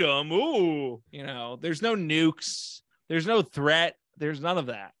freedom. Ooh, there's no nukes, there's no threat, there's none of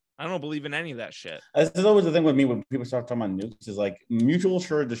that. I don't believe in any of that shit. This is always the thing with me when people start talking about nukes is like mutual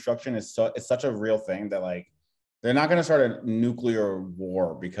assured destruction is such a real thing that like they're not going to start a nuclear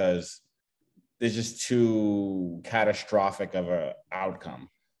war because it's just too catastrophic of an outcome.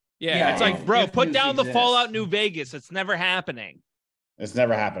 Yeah, it's like, bro, put down the Fallout New Vegas. It's never happening. It's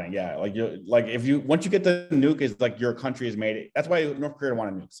never happening. Yeah, like once you get the nuke, it's like your country is made. That's why North Korea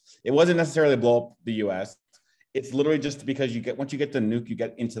wanted nukes. It wasn't necessarily blow up the U.S. It's literally just because once you get the nuke, you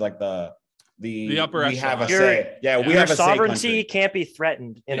get into like the upper echelon. We have a say. Yeah, we have a say. Sovereignty can't be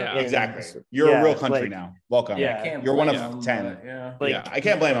threatened. Exactly. You're a real country now. Welcome. Yeah, you're one of 10. I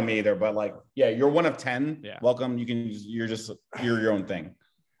can't blame them either. But like, you're one of 10. Yeah. Welcome. You're your own thing.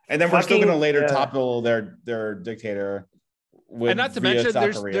 And then we're still going to later topple their dictator. And not to mention,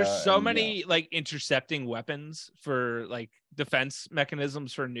 there's so many like intercepting weapons for like defense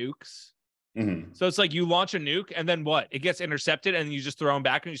mechanisms for nukes. Mm-hmm. So it's like you launch a nuke and then what? It gets intercepted and you just throw them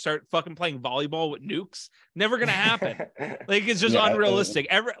back and you start fucking playing volleyball with nukes. Never gonna happen. Like it's just unrealistic.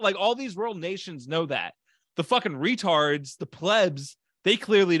 Like all these world nations know that. The fucking retards, the plebs, they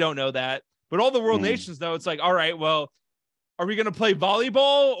clearly don't know that. But all the world nations know. It's like, all right, well, are we gonna play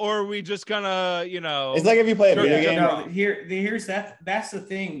volleyball or are we just gonna, It's like if you play a video game. No, here's that. That's the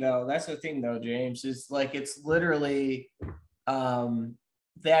thing, though. James. Is like it's literally,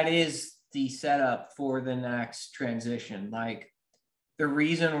 that is the setup for the next transition. Like the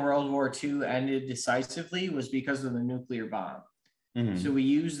reason World War II ended decisively was because of the nuclear bomb. Mm-hmm. So we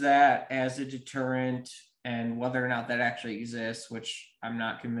use that as a deterrent, and whether or not that actually exists, which I'm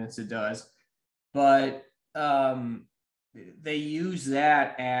not convinced it does, but they use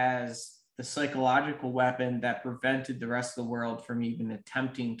that as the psychological weapon that prevented the rest of the world from even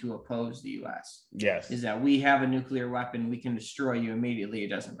attempting to oppose the US. Yes. Is that we have a nuclear weapon, we can destroy you immediately, it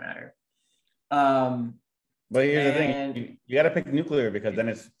doesn't matter. But here's the thing: you got to pick nuclear because then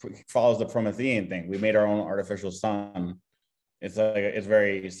it follows the Promethean thing. We made our own artificial sun. It's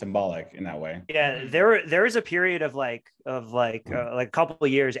very symbolic in that way. Yeah, there is a period of like a couple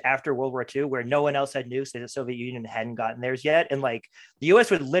of years after World War II where no one else had nukes. The Soviet Union hadn't gotten theirs yet, and like the U.S.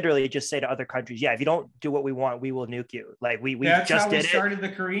 would literally just say to other countries, "Yeah, if you don't do what we want, we will nuke you." Like we that's just how did we started it. The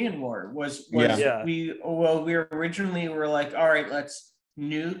Korean War. We originally were like, all right, let's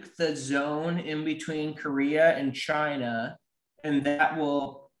nuke the zone in between Korea and China, and that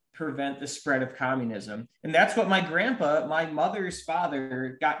will prevent the spread of communism. And that's what my grandpa, my mother's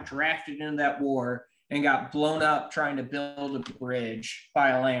father, got drafted into that war and got blown up trying to build a bridge by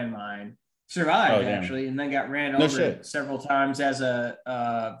a landmine. Survived, actually, and then got ran over several times as a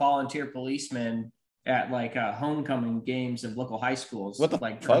volunteer policeman at like homecoming games of local high schools. What the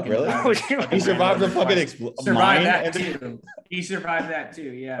like fuck, really? He survived the fucking survived that too. He survived that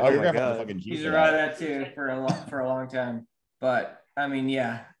too. Yeah. Oh, your grandpa fucking he survived that too for a long time. But I mean,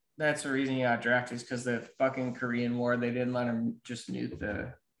 yeah, that's the reason he got drafted is because the fucking Korean War. They didn't let him just nuke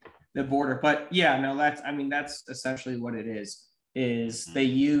the border. But yeah, no, that's essentially what it is. Is they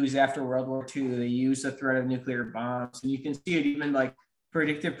use after World War II, they use the threat of nuclear bombs, and you can see it even like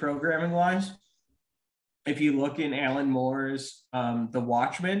predictive programming wise. If you look in Alan Moore's The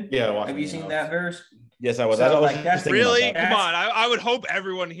Watchmen, have you seen that verse? Yes, I was. So, that's really come on. I would hope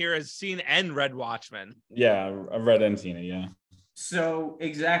everyone here has seen and read Watchmen. Yeah, I've read and seen it. Yeah. So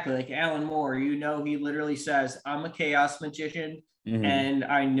exactly like Alan Moore, he literally says, "I'm a chaos magician, and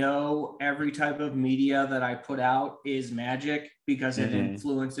I know every type of media that I put out is magic because it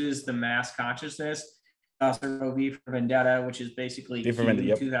influences the mass consciousness." Also, V for Vendetta, which is basically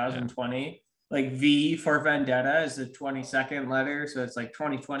 2020. Yep. Like V for Vendetta is the 22nd letter, so it's like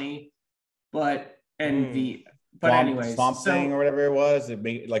 2020. But anyways, Swamp Thing or whatever it was. It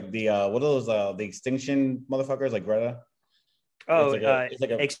made like the what are those the extinction motherfuckers like Greta? Oh, it's like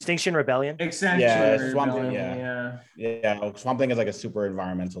a Extinction Rebellion. Swamp Thing. Yeah. Swamp Thing is like a super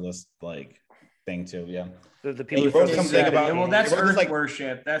environmentalist like thing too. Yeah. The people wrote something about that's Earth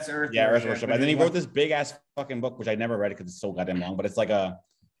worship. That's Earth. Yeah, Earth worship. And then he wrote this big ass fucking book, which I never read because it's so goddamn long. But it's like a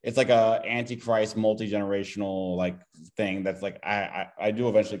antichrist multi-generational like thing that's like I do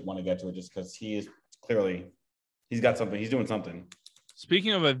eventually want to get to it just because he's got something. He's doing something.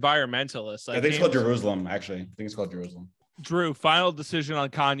 Speaking of environmentalists, I think it's called Jerusalem. Actually, I think it's called Jerusalem. Drew, final decision on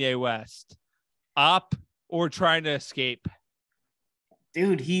Kanye West. Op or trying to escape?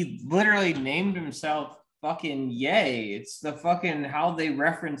 Dude, he literally named himself fucking Yay. It's the fucking how they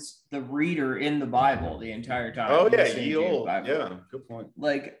reference the reader in the Bible the entire time. Oh yeah, yeah, good point.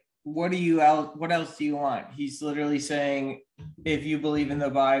 Like, what else do you want? He's literally saying, if you believe in the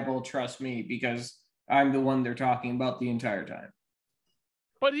Bible, trust me, because I'm the one they're talking about the entire time.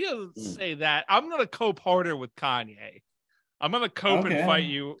 But he doesn't say that. I'm gonna cope harder with Kanye. I'm gonna cope and fight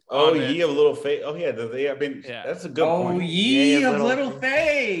you. Oh, ye of little faith. Oh yeah, that's a good point. Oh, ye of little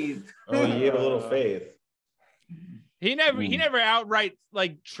faith. Oh, ye of little faith. He never outright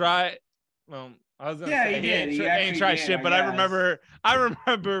like try. Well, I was gonna say, he ain't tried shit, but I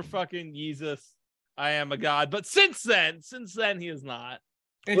remember fucking Jesus. I am a god. But since then, he is not.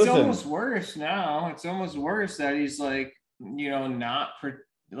 It's almost worse now. It's almost worse that he's like, not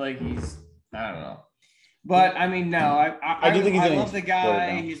he's, I don't know. But I mean, no, I do think I love the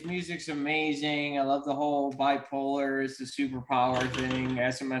guy. His music's amazing. I love the whole bipolar is the superpower thing.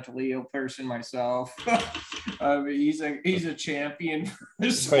 As a mentally ill person myself, I mean, he's a champion.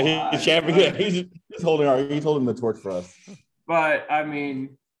 He's champion. He's holding the torch for us. But I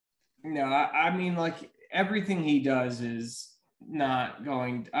mean, no, I mean, like everything he does is not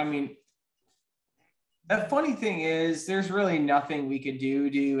going. I mean, the funny thing is, there's really nothing we could do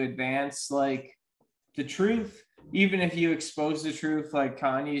to advance like the truth. Even if you expose the truth like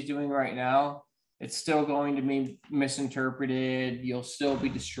Kanye is doing right now, it's still going to be misinterpreted. You'll still be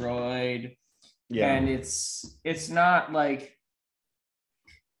destroyed. Yeah. And it's not like,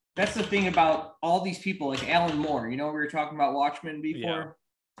 that's the thing about all these people like Alan Moore. We were talking about Watchmen before. Yeah.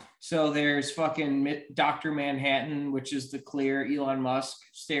 So there's fucking Dr. Manhattan, which is the clear Elon Musk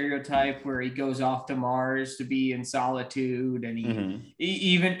stereotype where he goes off to Mars to be in solitude. And he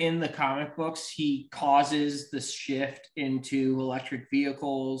even in the comic books, he causes the shift into electric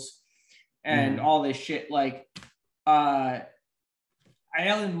vehicles and all this shit. Like Alan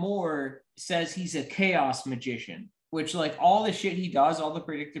Moore says he's a chaos magician, which like all the shit he does, all the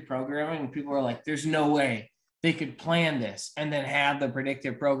predictive programming, and people are like, there's no way they could plan this and then have the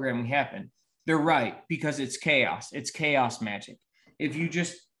predictive programming happen. They're right, because it's chaos. It's chaos magic. If you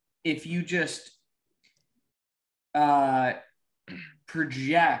just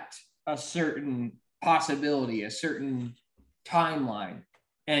project a certain possibility, a certain timeline,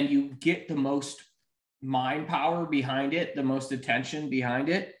 and you get the most mind power behind it, the most attention behind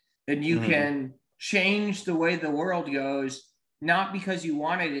it, then you can change the way the world goes. Not because you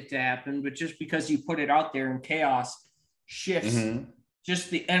wanted it to happen, but just because you put it out there and chaos shifts.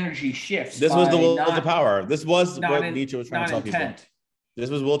 Just the energy shifts. This was the will to power. This was what Nietzsche was trying to tell people. This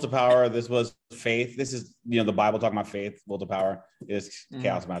was will to power. This was faith. This is, the Bible talking about faith. Will to power is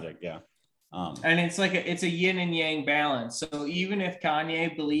chaos magic. Yeah. And it's like it's a yin and yang balance. So even if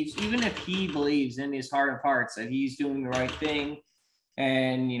Kanye believes, even if he believes in his heart of hearts that he's doing the right thing,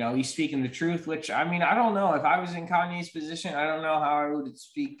 and, he's speaking the truth, which, I mean, I don't know. If I was in Kanye's position, I don't know how I would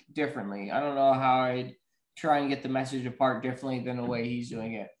speak differently. I don't know how I'd try and get the message apart differently than the way he's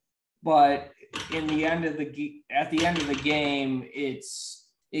doing it. But at the end of the game, it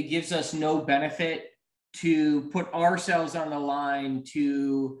gives us no benefit to put ourselves on the line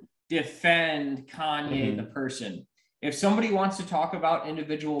to defend Kanye, the person. If somebody wants to talk about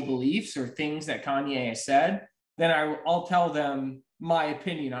individual beliefs or things that Kanye has said, then I'll tell them my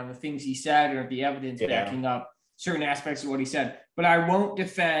opinion on the things he said or the evidence backing up certain aspects of what he said. But I won't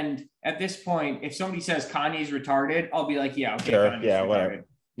defend at this point. If somebody says Kanye's retarded, I'll be like, yeah, okay, sure, yeah, whatever.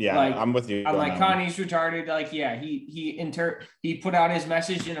 Yeah, like, I'm with you. I'm like, Kanye's retarded. Like, yeah, he put out his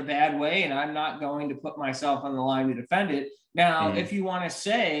message in a bad way, and I'm not going to put myself on the line to defend it. Now, if you want to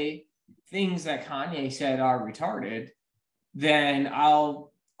say things that Kanye said are retarded, then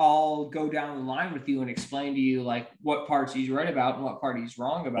I'll go down the line with you and explain to you like what parts he's right about and what part he's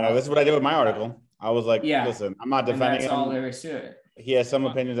wrong about. This is what I did with my article. I was like, listen, I'm not defending him. That's all there is to it. He has some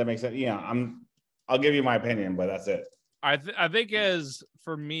opinions that make sense. I'll give you my opinion, but that's it. I think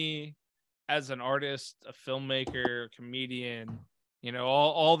for me, as an artist, a filmmaker, comedian,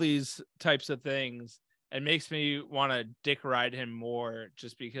 all these types of things, it makes me want to dick ride him more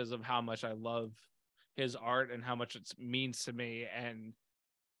just because of how much I love his art and how much it means to me. And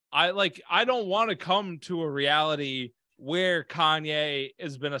I don't want to come to a reality where Kanye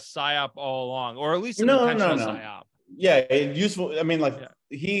has been a psyop all along, or at least an intentional psyop. Yeah, useful. I mean,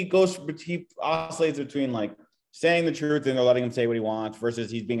 he oscillates between like saying the truth and they're letting him say what he wants versus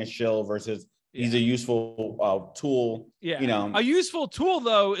he's being a shill versus he's a useful tool. Yeah, a useful tool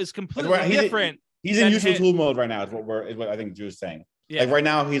though is completely different. He's in useful tool mode right now. Is what I think Drew's saying. Yeah. Like right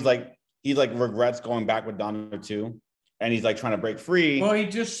now, he regrets going back with Donda 2. And he's like trying to break free. Well, he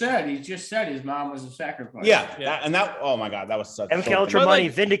just said his mom was a sacrifice. Yeah. Oh my God, that was such. MK Ultra money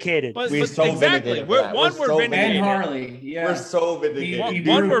vindicated. We're so vindicated. We're vindicated. And Harley, we're so vindicated.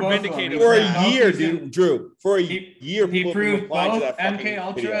 We're vindicated for a year, dude. Drew, for a year, he proved both MK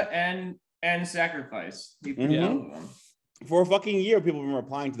Ultra and sacrifice. He proved both of them. For a fucking year, people have been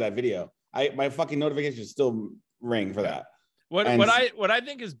replying to that video. My fucking notifications still ring for that. What I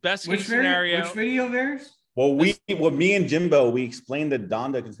think is best case scenario. Which video of theirs? Well, me and Jimbo, we explained the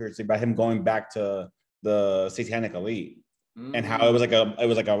Donda conspiracy by him going back to the Satanic Elite. and how it was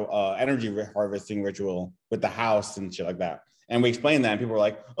like a energy harvesting ritual with the house and shit like that. And we explained that, and people were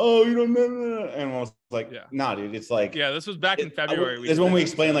like, "Oh, you don't know." And I was like, "Nah, dude, it's like." Yeah, this was back in February. This is when we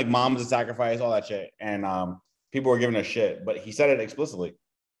explained like mom's a sacrifice, all that shit, and people were giving us shit, but he said it explicitly,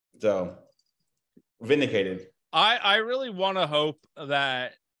 so vindicated. I really want to hope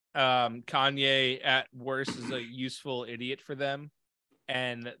that Kanye at worst is a useful idiot for them,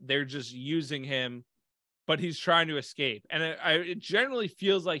 and they're just using him, but he's trying to escape, and it generally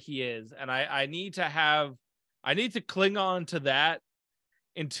feels like he is, and I need to cling on to that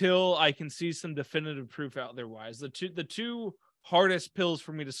until I can see some definitive proof otherwise. The two hardest pills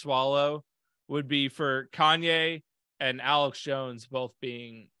for me to swallow would be for Kanye and Alex Jones both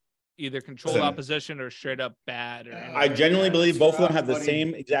being either controlled opposition or straight up bad. I genuinely believe both of them have the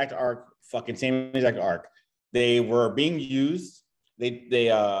same exact arc. They were being used. They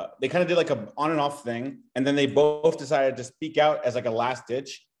kind of did like a on and off thing, and then they both decided to speak out as like a last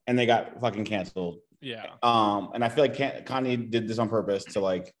ditch, and they got fucking canceled. Yeah. And I feel like Kanye did this on purpose to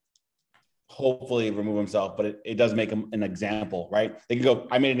like hopefully remove himself, but it does make him an example, right? They can go,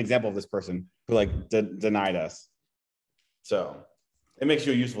 I made an example of this person who like denied us. So it makes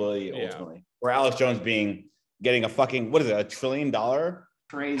you a useful idiot ultimately. Where Alex Jones getting a fucking, what is it, $1 trillion?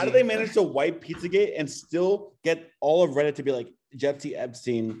 Crazy. How did they manage to wipe Pizzagate and still get all of Reddit to be like, Jeffrey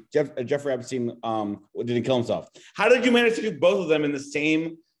Epstein, didn't kill himself? How did you manage to do both of them in the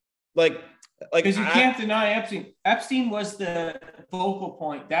same, like because you can't deny Epstein. Epstein was the focal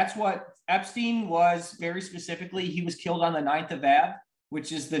point. That's what Epstein was very specifically. He was killed on the 9th of Ab,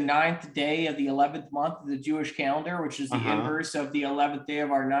 which is the 9th day of the 11th month of the Jewish calendar, which is the inverse of the 11th day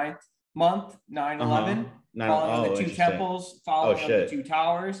of our 9th month, 9/11, following the two temples, following the two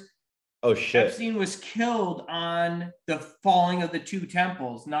towers. Oh, shit. Epstein was killed on the falling of the two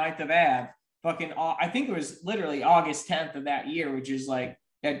temples, 9th of Ab. I think it was literally August 10th of that year, which is like,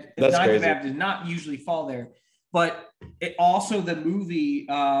 the 9th of Ab does not usually fall there. But it also the movie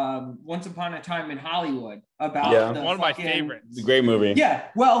Once Upon a Time in Hollywood about one of my favorites. It's a great movie. Yeah.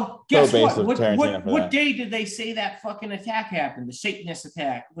 Well, guess what? What day did they say that fucking attack happened? The Satanist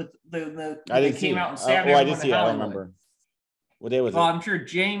attack with they came out and stabbed everyone. I did see it. I don't remember. What day was it? I'm sure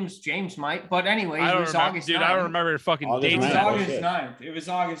James might, but anyway, it was August 9th. I don't remember the fucking date. It was August 9th. It was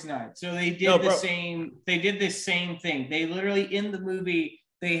August 9th. So they did They did the same thing. They literally in the movie.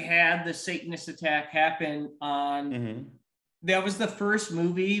 They had the Satanist attack happen on. That was the first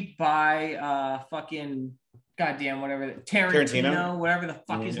movie by fucking goddamn whatever Tarantino, whatever the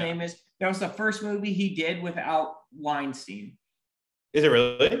fuck his name is. That was the first movie he did without Weinstein. Is it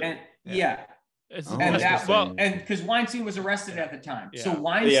really? And and because Weinstein was arrested at the time, so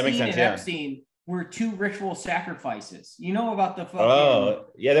Weinstein and Epstein were two ritual sacrifices. You know about the fucking? Oh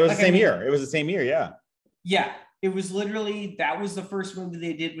yeah, that was the same year. It was the same year. Yeah. Yeah. It was literally that was the first movie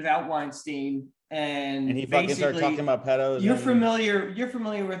they did without Weinstein, and he fucking started talking about pedos. You're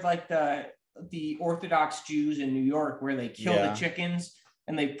familiar with like the Orthodox Jews in New York where they kill the chickens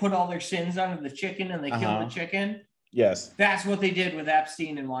and they put all their sins onto the chicken and they kill the chicken. Yes, that's what they did with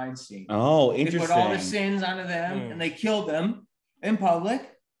Epstein and Weinstein. Oh, interesting. They put all the sins onto them and they killed them in public.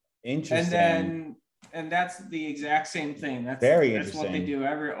 Interesting. And that's the exact same thing. That's what they do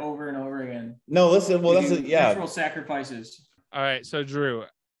over and over again. No, listen. Well, ritual sacrifices. All right, so Drew,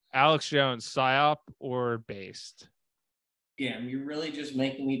 Alex Jones, psyop or based? Yeah, you're really just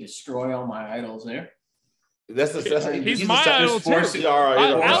making me destroy all my idols there. He's my idol too.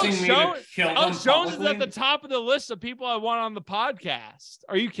 Alex Jones is at the top of the list of people I want on the podcast.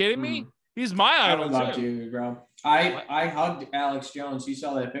 Are you kidding me? He's my idol too. I love you, bro. I hugged Alex Jones. You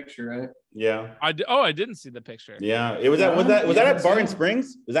saw that picture, right? Yeah. I didn't see the picture. Yeah. It was was that at Barton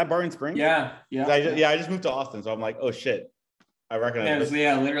Springs? Was that Barton Springs? Yeah. I just moved to Austin, so I'm like, oh shit. I recognize it.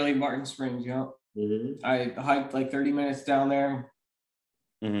 Yeah, literally Barton Springs. Yeah. I hiked like 30 minutes down there.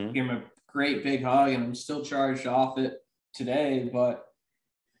 Gave him a great big hug, and I'm still charged off it today. But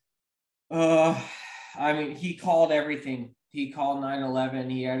I mean, he called everything. He called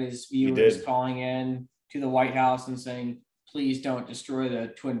 9/11. He had his viewers calling in to the White House and saying, please don't destroy the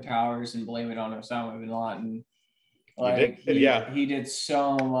Twin Towers and blame it on Osama bin Laden. Like, he did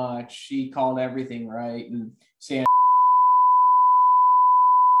so much. He called everything right and saying.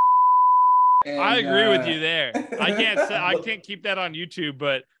 I agree with you there. I can't keep that on YouTube,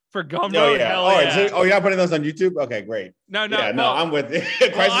 but for Gumroad, you're not putting those on YouTube? Okay, great. No, I'm with you.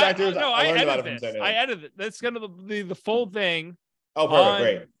 I edited it. That's gonna be the full thing. Oh, perfect,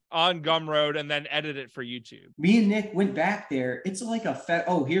 great. On Gumroad and then edit it for YouTube. Me and Nick went back there. It's like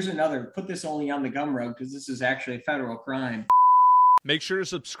here's another. Put this only on the Gumroad because this is actually a federal crime. Make sure to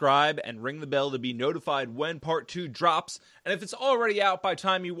subscribe and ring the bell to be notified when part 2 drops. And if it's already out by the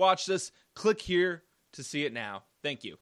time you watch this, click here to see it now. Thank you.